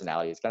in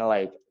personality. It's kind of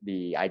like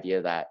the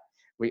idea that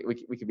we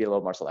could be a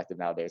little more selective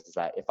nowadays. Is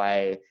that if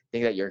I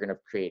think that you're going to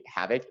create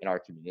havoc in our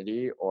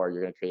community or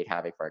you're going to create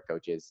havoc for our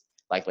coaches,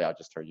 likely I'll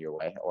just turn you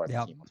away, or the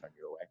team will turn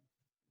you away.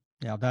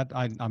 Yeah, that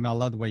I mean, I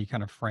love the way you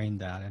kind of framed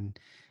that, and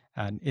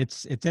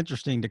it's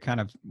interesting to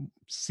kind of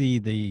see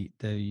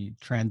the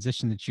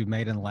transition that you've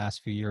made in the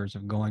last few years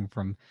of going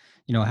from,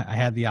 I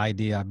had the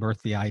idea, I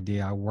birthed the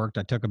idea,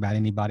 I took about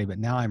anybody, but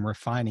now I'm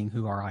refining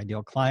who our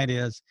ideal client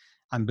is.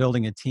 I'm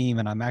building a team,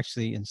 and I'm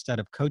actually, instead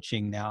of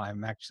coaching now,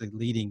 I'm actually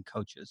leading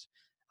coaches.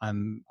 I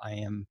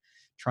am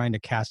trying to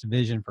cast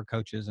vision for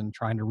coaches and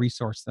trying to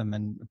resource them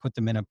and put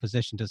them in a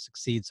position to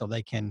succeed so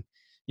they can,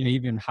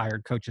 even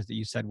hired coaches that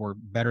you said were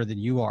better than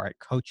you are at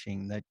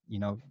coaching, that,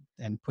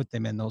 and put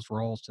them in those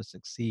roles to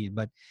succeed.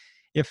 But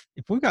if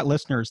we've got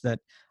listeners that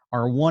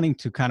are wanting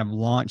to kind of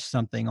launch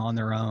something on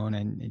their own,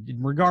 and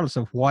regardless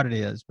of what it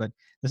is, but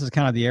this is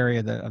kind of the area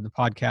of the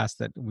podcast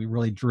that we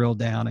really drill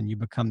down, and you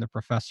become the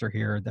professor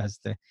here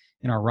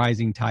in our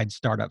Rising Tide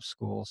Startup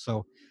School.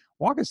 So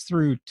walk us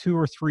through 2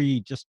 or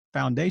 3 just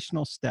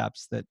foundational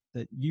steps that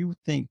you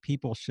think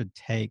people should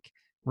take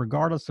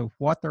regardless of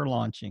what they're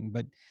launching.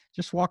 But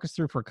just walk us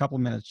through for a couple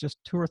of minutes, just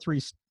 2 or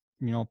 3,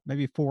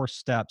 maybe 4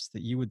 steps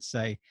that you would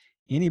say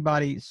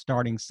anybody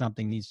starting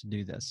something needs to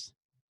do this.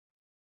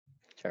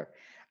 Sure.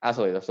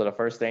 Absolutely. So the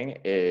first thing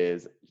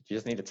is you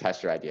just need to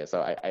test your idea.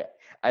 So I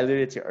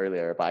alluded to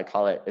earlier, but I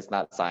call it's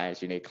not science,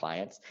 you need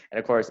clients. And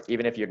of course,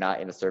 even if you're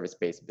not in a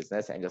service-based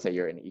business and just say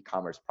you're an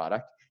e-commerce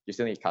product, you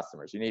still need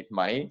customers. You need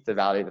money to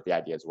validate that the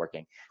idea is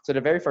working. So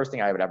the very first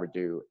thing I would ever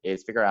do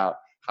is figure out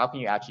how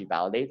can you actually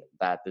validate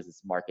that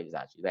this market is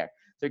actually there.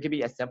 So it could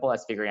be as simple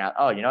as figuring out,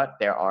 oh, you know what?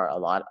 There are a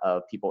lot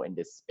of people in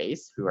this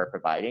space who are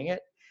providing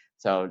it.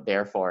 So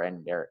therefore,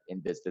 and they're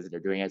in this business, they're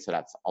doing it. So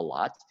that's a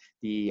lot.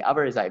 The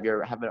other is that if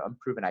you're having an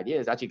unproven idea,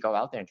 is actually go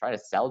out there and try to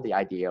sell the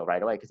idea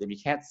right away. Because if you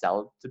can't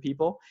sell to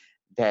people,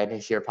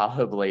 then you're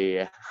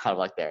probably out of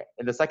luck there.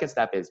 And the second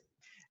step is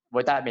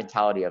with that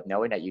mentality of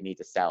knowing that you need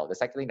to sell. The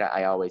second thing that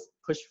I always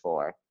push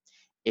for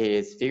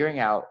is figuring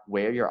out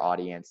where your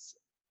audience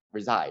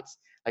resides.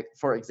 Like,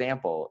 for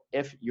example,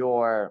 if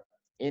you're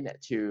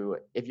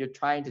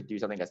trying to do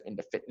something that's in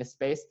the fitness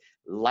space,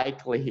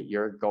 likely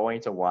you're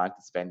going to want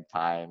to spend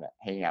time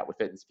hanging out with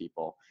fitness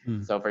people.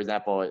 So for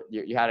example,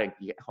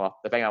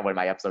 depending on when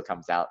my episode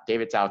comes out,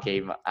 David Tao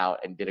came out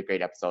and did a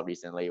great episode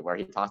recently where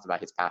he talks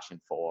about his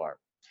passion for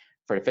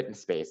the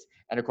fitness space.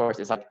 And of course,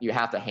 it's like you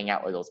have to hang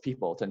out with those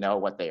people to know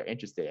what they are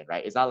interested in,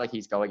 right? It's not like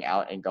he's going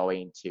out and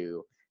going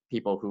to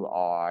people who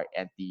are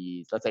at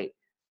these, let's say,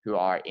 who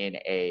are in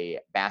a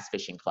bass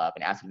fishing club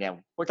and asking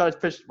them, what kind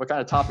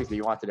of topics do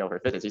you want to know for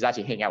fitness? He's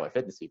actually hanging out with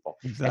fitness people.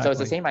 Exactly. And so it's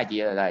the same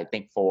idea that I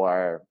think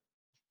for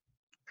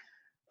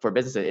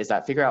businesses is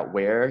that figure out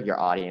where your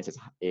audience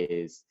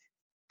is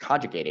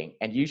conjugating,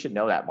 and you should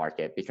know that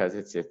market because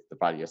it's the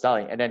product you're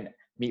selling, and then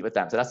meet with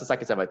them. So that's the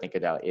second step I think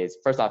about is,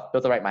 first off,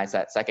 build the right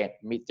mindset. Second,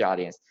 meet the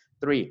audience.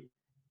 3,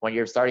 when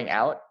you're starting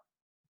out,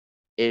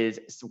 is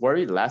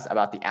worry less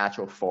about the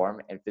actual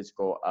form and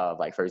physical of,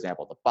 like, for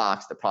example, the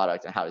box, the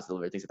product, and how it's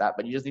delivered, things like that.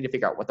 But you just need to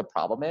figure out what the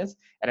problem is.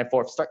 And then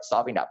 4, start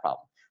solving that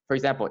problem. For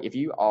example,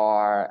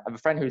 I have a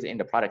friend who's in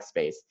the product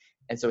space.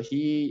 And so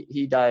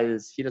he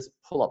does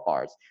pull-up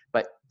bars,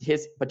 but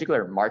his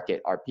particular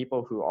market are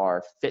people who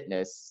are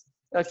fitness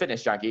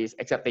junkies,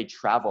 except they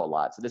travel a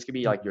lot. So this could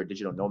be like your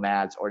digital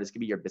nomads, or this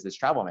could be your business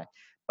travelman,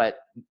 but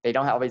they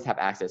don't always have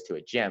access to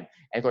a gym.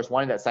 And of course,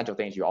 one of the essential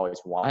things you always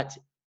want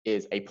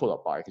is a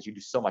pull-up bar, because you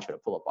do so much for the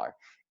pull-up bar.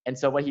 And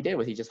so what he did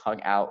was he just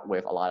hung out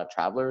with a lot of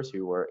travelers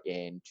who were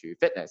into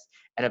fitness.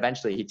 And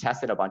eventually he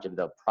tested a bunch of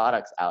the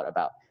products out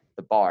about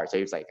the bar. So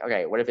he was like,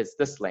 okay, what if it's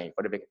this length?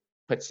 What if it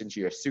puts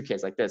into your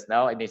suitcase like this?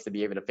 No, it needs to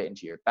be able to fit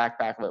into your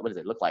backpack. What does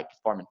it look like,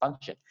 form and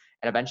function?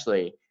 And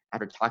eventually,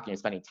 after talking and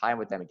spending time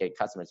with them and getting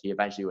customers, he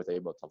eventually was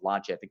able to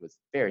launch it. I think it was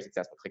very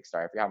successful,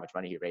 Kickstarter. I forgot how much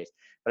money he raised.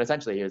 But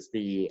essentially,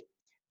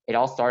 it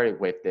all started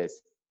with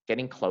this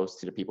getting close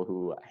to the people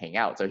who hang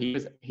out. So he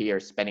was here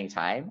spending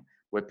time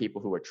with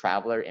people who were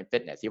traveler in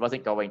fitness. He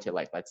wasn't going to,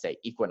 like, let's say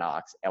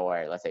Equinox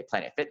or let's say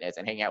Planet Fitness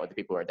and hanging out with the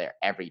people who are there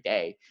every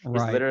day.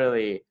 Right. He's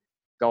literally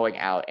going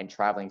out and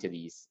traveling to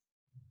these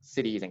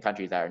cities and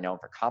countries that are known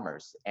for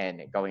commerce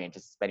and going and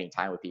just spending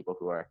time with people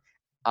who are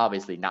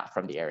obviously not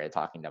from the area,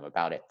 talking to them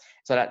about it.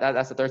 So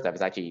that's the third step,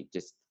 is actually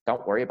just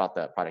don't worry about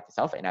the product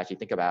itself and actually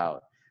think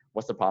about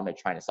what's the problem they're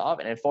trying to solve.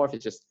 And then 4th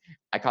is just,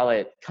 I call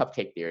it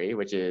cupcake theory,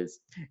 which is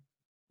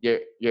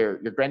your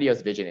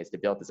grandiose vision is to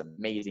build this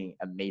amazing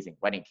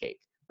wedding cake.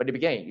 But in the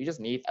beginning, you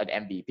just need an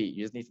MVP.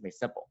 You just need something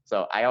simple.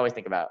 So I always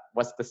think about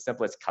what's the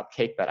simplest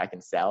cupcake that I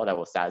can sell that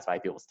will satisfy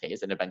people's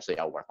taste, and eventually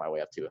I'll work my way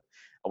up to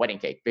a wedding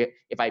cake. But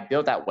if I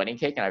build that wedding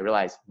cake and I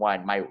realize,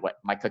 1,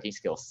 my cooking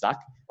skills suck,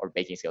 or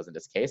baking skills in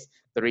this case.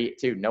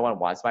 2, no one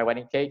wants my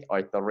wedding cake,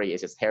 or 3,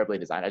 it's just terribly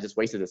designed. I just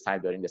wasted this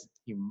time building this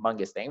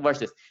humongous thing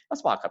versus a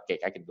small cupcake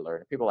I can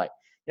learn. People are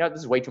like,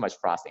 this is way too much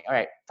frosting. All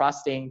right,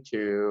 frosting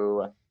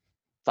to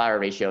flour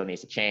ratio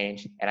needs to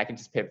change, and I can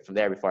just pivot from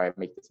there before I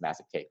make this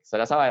massive cake. So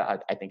that's how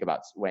I think about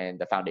when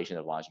the foundation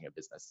of launching a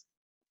business.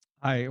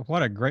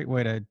 What a great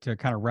way to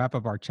kind of wrap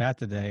up our chat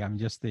today. I'm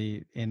just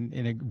in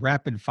a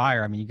rapid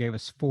fire. I mean, you gave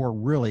us 4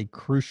 really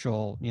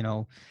crucial,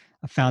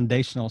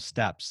 foundational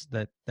steps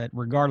that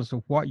regardless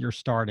of what you're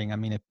starting, I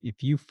mean,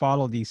 if you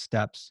follow these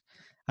steps,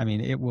 I mean,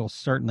 it will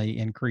certainly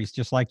increase,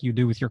 just like you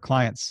do with your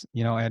clients,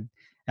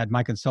 at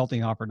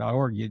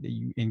myconsultingoffer.org,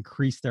 you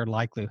increase their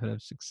likelihood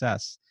of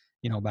success,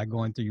 by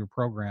going through your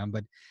program.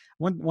 But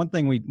one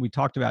thing we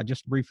talked about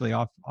just briefly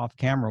off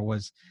camera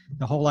was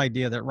the whole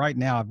idea that right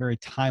now a very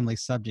timely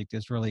subject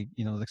is really,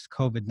 this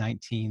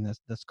COVID-19,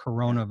 this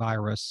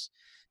coronavirus,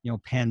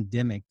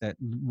 pandemic that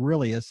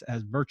really has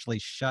virtually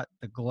shut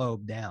the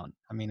globe down.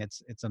 I mean,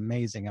 it's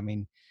amazing. I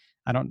mean,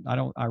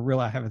 I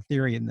realize I have a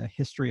theory in the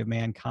history of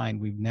mankind,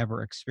 we've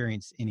never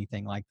experienced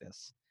anything like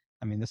this.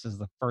 I mean, this is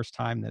the first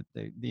time that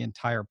the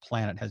entire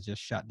planet has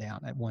just shut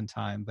down at one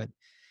time. But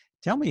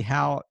tell me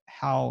how,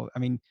 I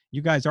mean,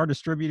 you guys are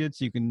distributed,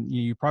 so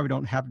you probably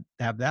don't have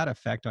that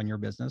effect on your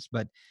business,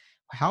 but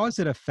how has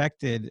it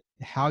affected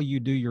how you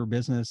do your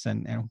business,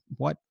 and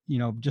what,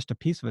 just a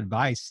piece of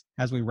advice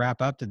as we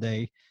wrap up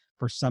today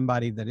for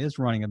somebody that is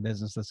running a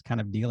business that's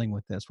kind of dealing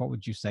with this, what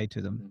would you say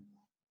to them?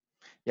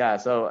 Yeah,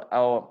 so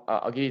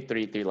I'll give you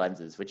three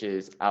lenses, which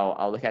is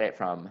I'll look at it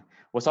from,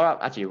 we'll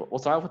start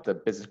off with the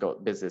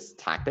business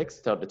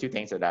tactics. So the 2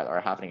 things that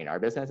are happening in our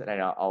business, and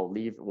then I'll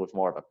leave with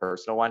more of a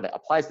personal one that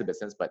applies to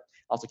business, but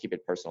also keep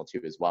it personal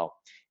too as well.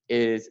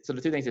 So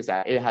the 2 things is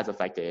that it has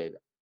affected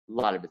a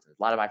lot of business.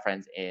 A lot of my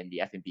friends in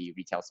the F&B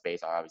retail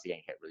space are obviously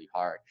getting hit really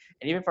hard.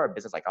 And even for a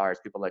business like ours,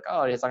 people are like,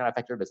 oh, it's not gonna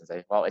affect your business.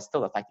 Well, it's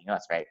still affecting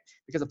us, right?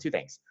 Because of 2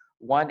 things.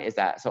 One is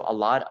that, so a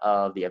lot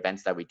of the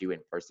events that we do in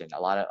person, a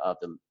lot of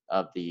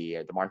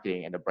the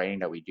marketing and the branding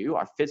that we do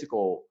are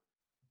physical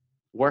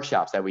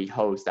workshops that we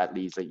host at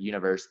these like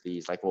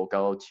universities. Like we'll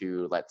go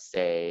to, let's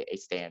say, a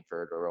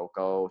Stanford, or we'll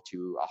go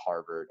to a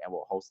Harvard, and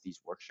we'll host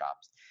these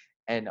workshops.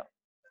 And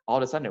all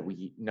of a sudden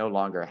we no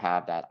longer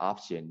have that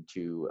option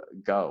to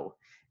go.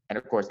 And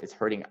of course, it's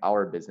hurting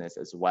our business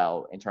as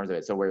well in terms of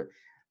it. So we're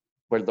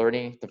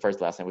learning the first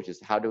lesson, which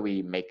is how do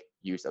we make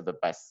use of the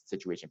best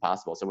situation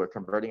possible. So we're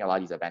converting a lot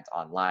of these events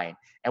online,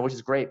 and which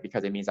is great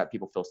because it means that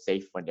people feel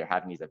safe when they're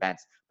having these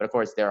events. But of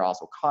course, there are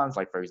also cons,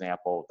 like for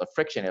example, the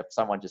friction of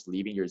someone just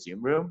leaving your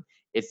Zoom room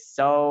is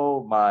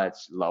so much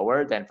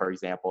lower than, for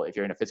example, if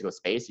you're in a physical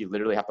space, you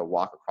literally have to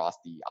walk across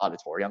the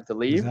auditorium to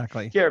leave.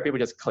 Exactly. Here, people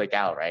just click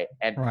out, right?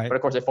 And Right. but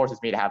of course, it forces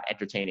me to have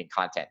entertaining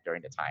content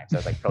during the time. So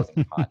it's like pros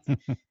and cons.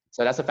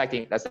 So that's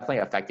definitely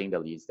affecting the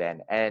leads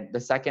then. And the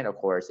second, of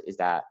course, is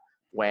that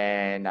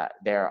when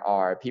there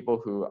are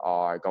people who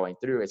are going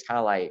through, it's kind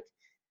of like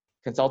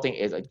consulting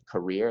is a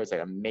career. It's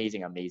like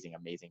amazing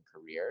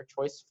career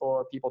choice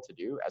for people to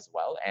do as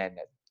well. And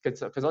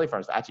consulting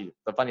firms, actually,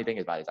 the funny thing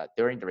about it is that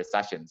during the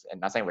recessions,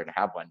 and not saying we're going to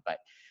have one, but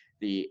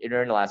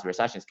during the last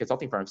recessions,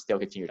 consulting firms still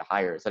continue to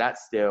hire. So that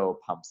still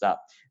pumps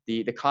up.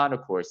 The con,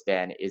 of course,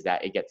 then is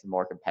that it gets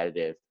more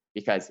competitive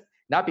because,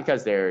 not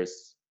because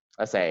there's,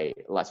 let's say,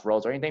 less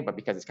roles or anything, but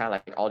because it's kind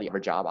of like all the other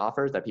job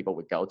offers that people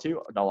would go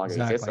to no longer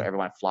exist. So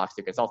everyone flocks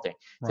to consulting.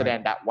 Right. So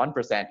then that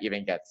 1%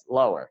 even gets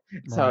lower.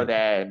 Right. So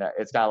then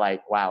it's kind of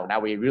like, wow, now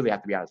we really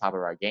have to be on the top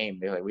of our game.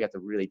 Like, we have to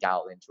really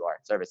dial into our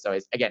service. So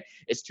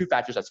it's two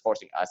factors that's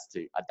forcing us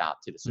to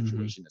adapt to the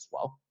situation as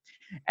well.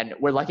 And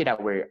we're lucky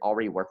that we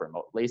already work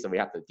remotely, so we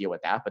have to deal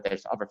with that, but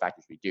there's other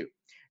factors we do.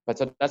 But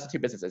so that's the two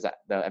businesses. That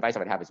the advice I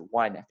would have is,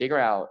 one, figure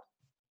out,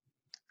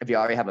 if you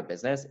already have a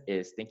business,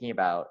 is thinking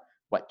about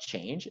what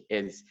change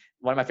is.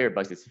 One of my favorite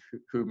books is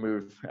Who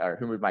Moved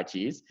My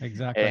Cheese.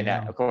 Exactly. And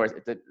of course,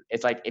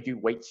 it's like, if you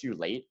wait too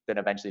late, then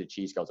eventually the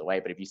cheese goes away.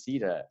 But if you see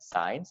the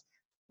signs,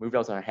 move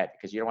those ahead,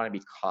 because you don't want to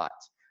be caught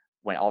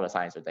when all the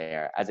signs are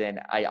there. As in,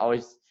 I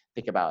always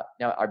think about,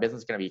 our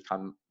business is going to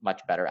become much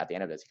better at the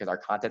end of this, because our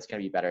content's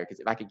going to be better. Because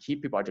if I can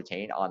keep people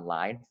entertained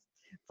online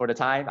for the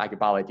time, I could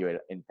probably do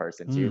it in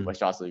person too,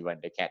 which also when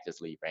they can't just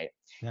leave, right?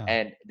 Yeah.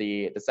 And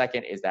the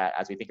second is that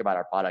as we think about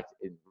our product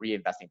and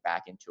reinvesting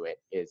back into it,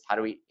 is how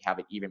do we have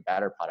an even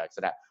better product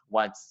so that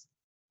once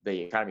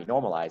the economy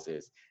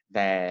normalizes,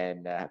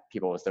 then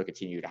people will still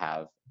continue to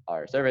have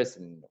our service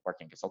and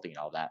working consulting and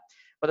all that.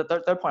 But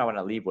the third point I want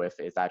to leave with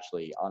is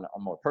actually on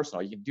more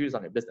personal. You can do this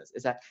on your business.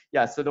 Is that,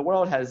 so the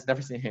world has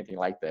never seen anything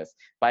like this,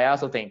 but I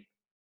also think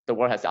the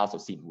world has also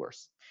seen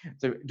worse.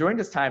 So during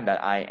this time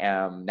that I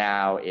am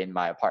now in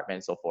my apartment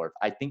and so forth,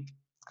 I think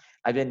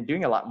I've been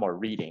doing a lot more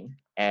reading,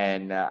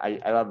 and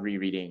I love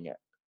rereading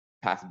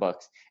past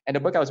books. And the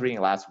book I was reading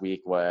last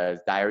week was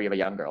Diary of a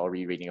Young Girl,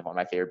 rereading one of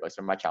my favorite books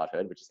from my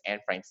childhood, which is Anne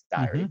Frank's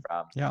diary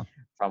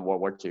from World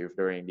War II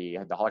during the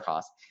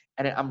Holocaust.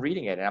 And I'm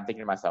reading it and I'm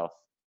thinking to myself,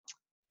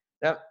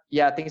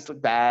 things look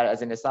bad,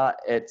 as in it's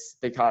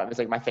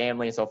like my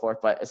family and so forth,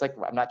 but it's like,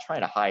 I'm not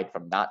trying to hide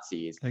from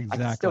Nazis. Exactly. I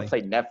can still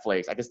play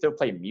Netflix. I can still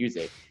play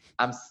music.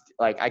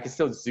 I can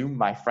still Zoom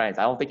my friends.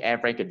 I don't think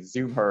Anne Frank could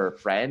Zoom her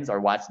friends or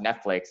watch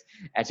Netflix.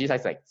 And she's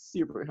like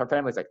her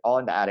family's like all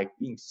in the attic,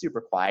 being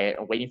super quiet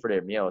and waiting for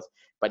their meals.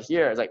 But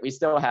here it's like, we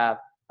still have,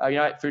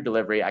 food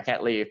delivery. I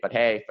can't leave, but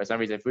hey, for some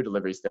reason, food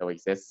delivery still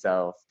exists.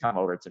 So come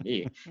over to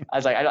me. I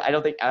was like, I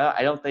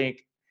don't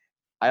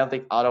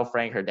think Otto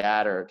Frank, her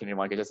dad, or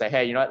anyone could just say,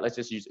 hey, you know what? Let's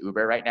just use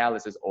Uber right now.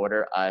 Let's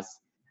order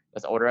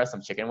us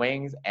some chicken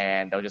wings,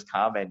 and they'll just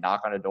come and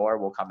knock on the door.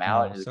 We'll come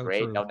out. It's so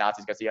great. True. No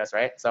Nazis can see us,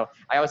 right? So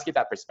I always keep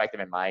that perspective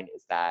in mind,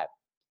 is that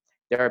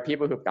there are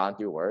people who've gone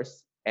through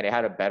worse, and they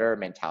had a better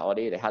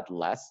mentality. They had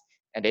less,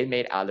 and they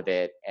made out of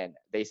it, and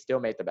they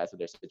still made the best of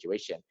their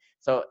situation.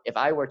 So if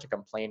I were to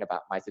complain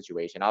about my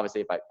situation,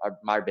 obviously, if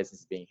my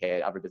business is being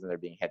hit, other businesses are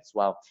being hit as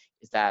well,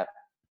 is that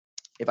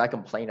if I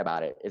complain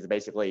about it, is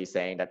basically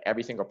saying that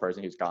every single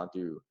person who's gone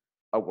through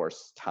a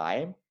worse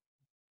time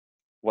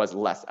was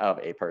less of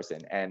a person,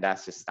 and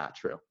that's just not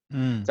true.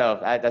 So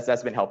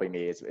that's been helping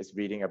me, is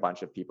reading a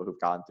bunch of people who've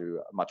gone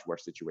through much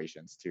worse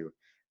situations to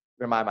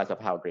remind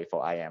myself how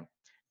grateful I am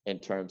in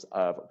terms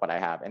of what I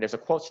have. And there's a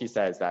quote she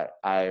says that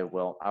I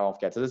won't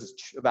forget. So this is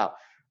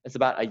it's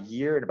about a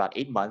year and about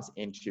 8 months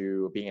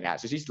into being an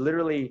addict. So she's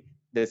literally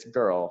this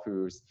girl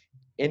who's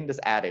in this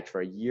attic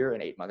for a year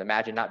and 8 months.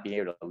 Imagine not being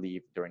able to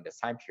leave during this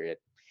time period.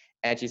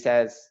 And she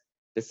says,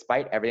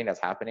 despite everything that's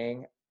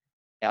happening,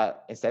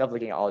 instead of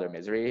looking at all their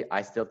misery,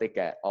 I still think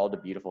at all the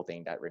beautiful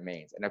thing that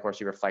remains. And of course,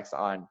 she reflects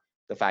on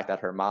the fact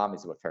that her mom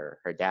is with her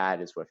dad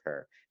is with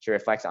her. She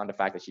reflects on the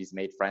fact that she's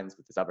made friends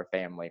with this other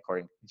family.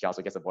 She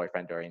also gets a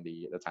boyfriend during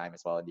the time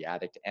as well in the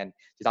attic. And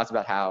she talks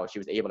about how she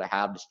was able to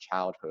have this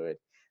childhood,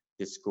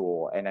 this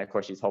school, and of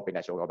course she's hoping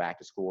that she'll go back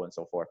to school and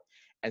so forth.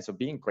 And so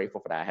being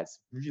grateful for that has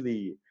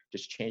really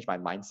just changed my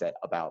mindset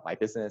about my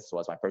business as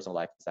well as my personal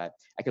life, is that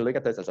I can look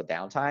at this as a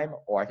downtime,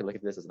 or I can look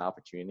at this as an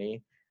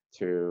opportunity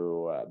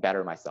to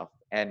better myself.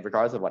 And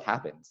regardless of what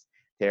happens,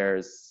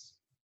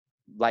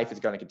 life is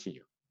going to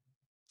continue.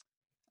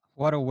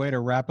 What a way to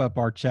wrap up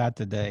our chat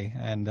today.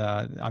 And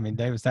I mean,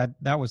 Davis,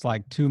 that was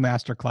like 2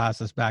 master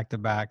classes back to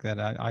back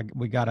that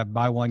we got a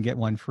buy one, get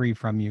one free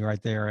from you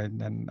right there.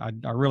 And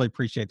I really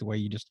appreciate the way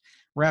you just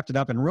wrapped it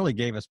up and really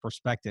gave us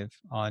perspective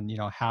on,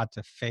 how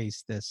to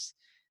face this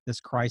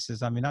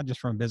crisis. I mean, not just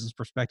from a business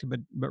perspective,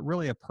 but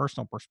really a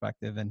personal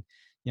perspective, and,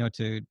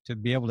 to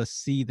be able to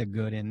see the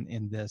good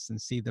in this and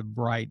see the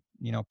bright,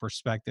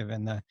 perspective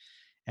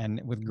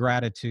and with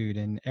gratitude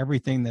and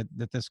everything that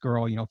this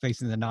girl,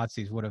 facing the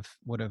Nazis would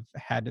have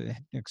had to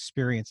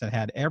experience, and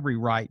had every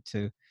right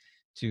to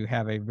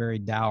have a very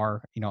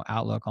dour,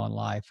 outlook on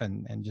life,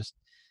 and just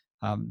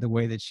the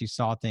way that she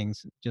saw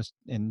things just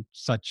in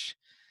such,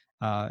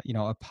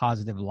 a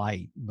positive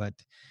light.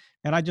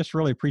 And I just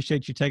really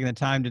appreciate you taking the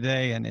time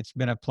today, and it's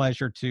been a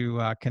pleasure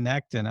to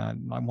connect. And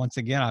once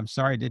again, I'm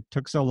sorry it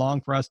took so long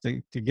for us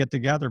to get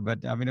together,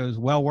 but I mean, it was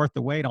well worth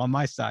the wait on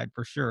my side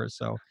for sure.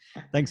 So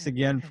thanks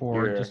again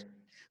for just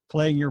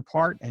playing your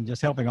part and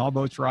just helping all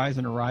boats rise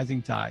in a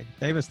rising tide.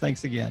 Davis,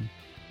 thanks again.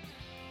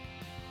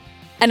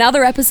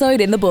 Another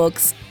episode in the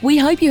books. We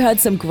hope you heard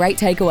some great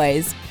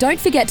takeaways. Don't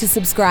forget to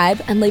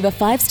subscribe and leave a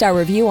 5-star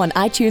review on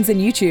iTunes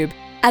and YouTube.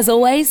 As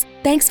always,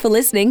 thanks for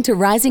listening to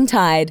Rising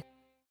Tide.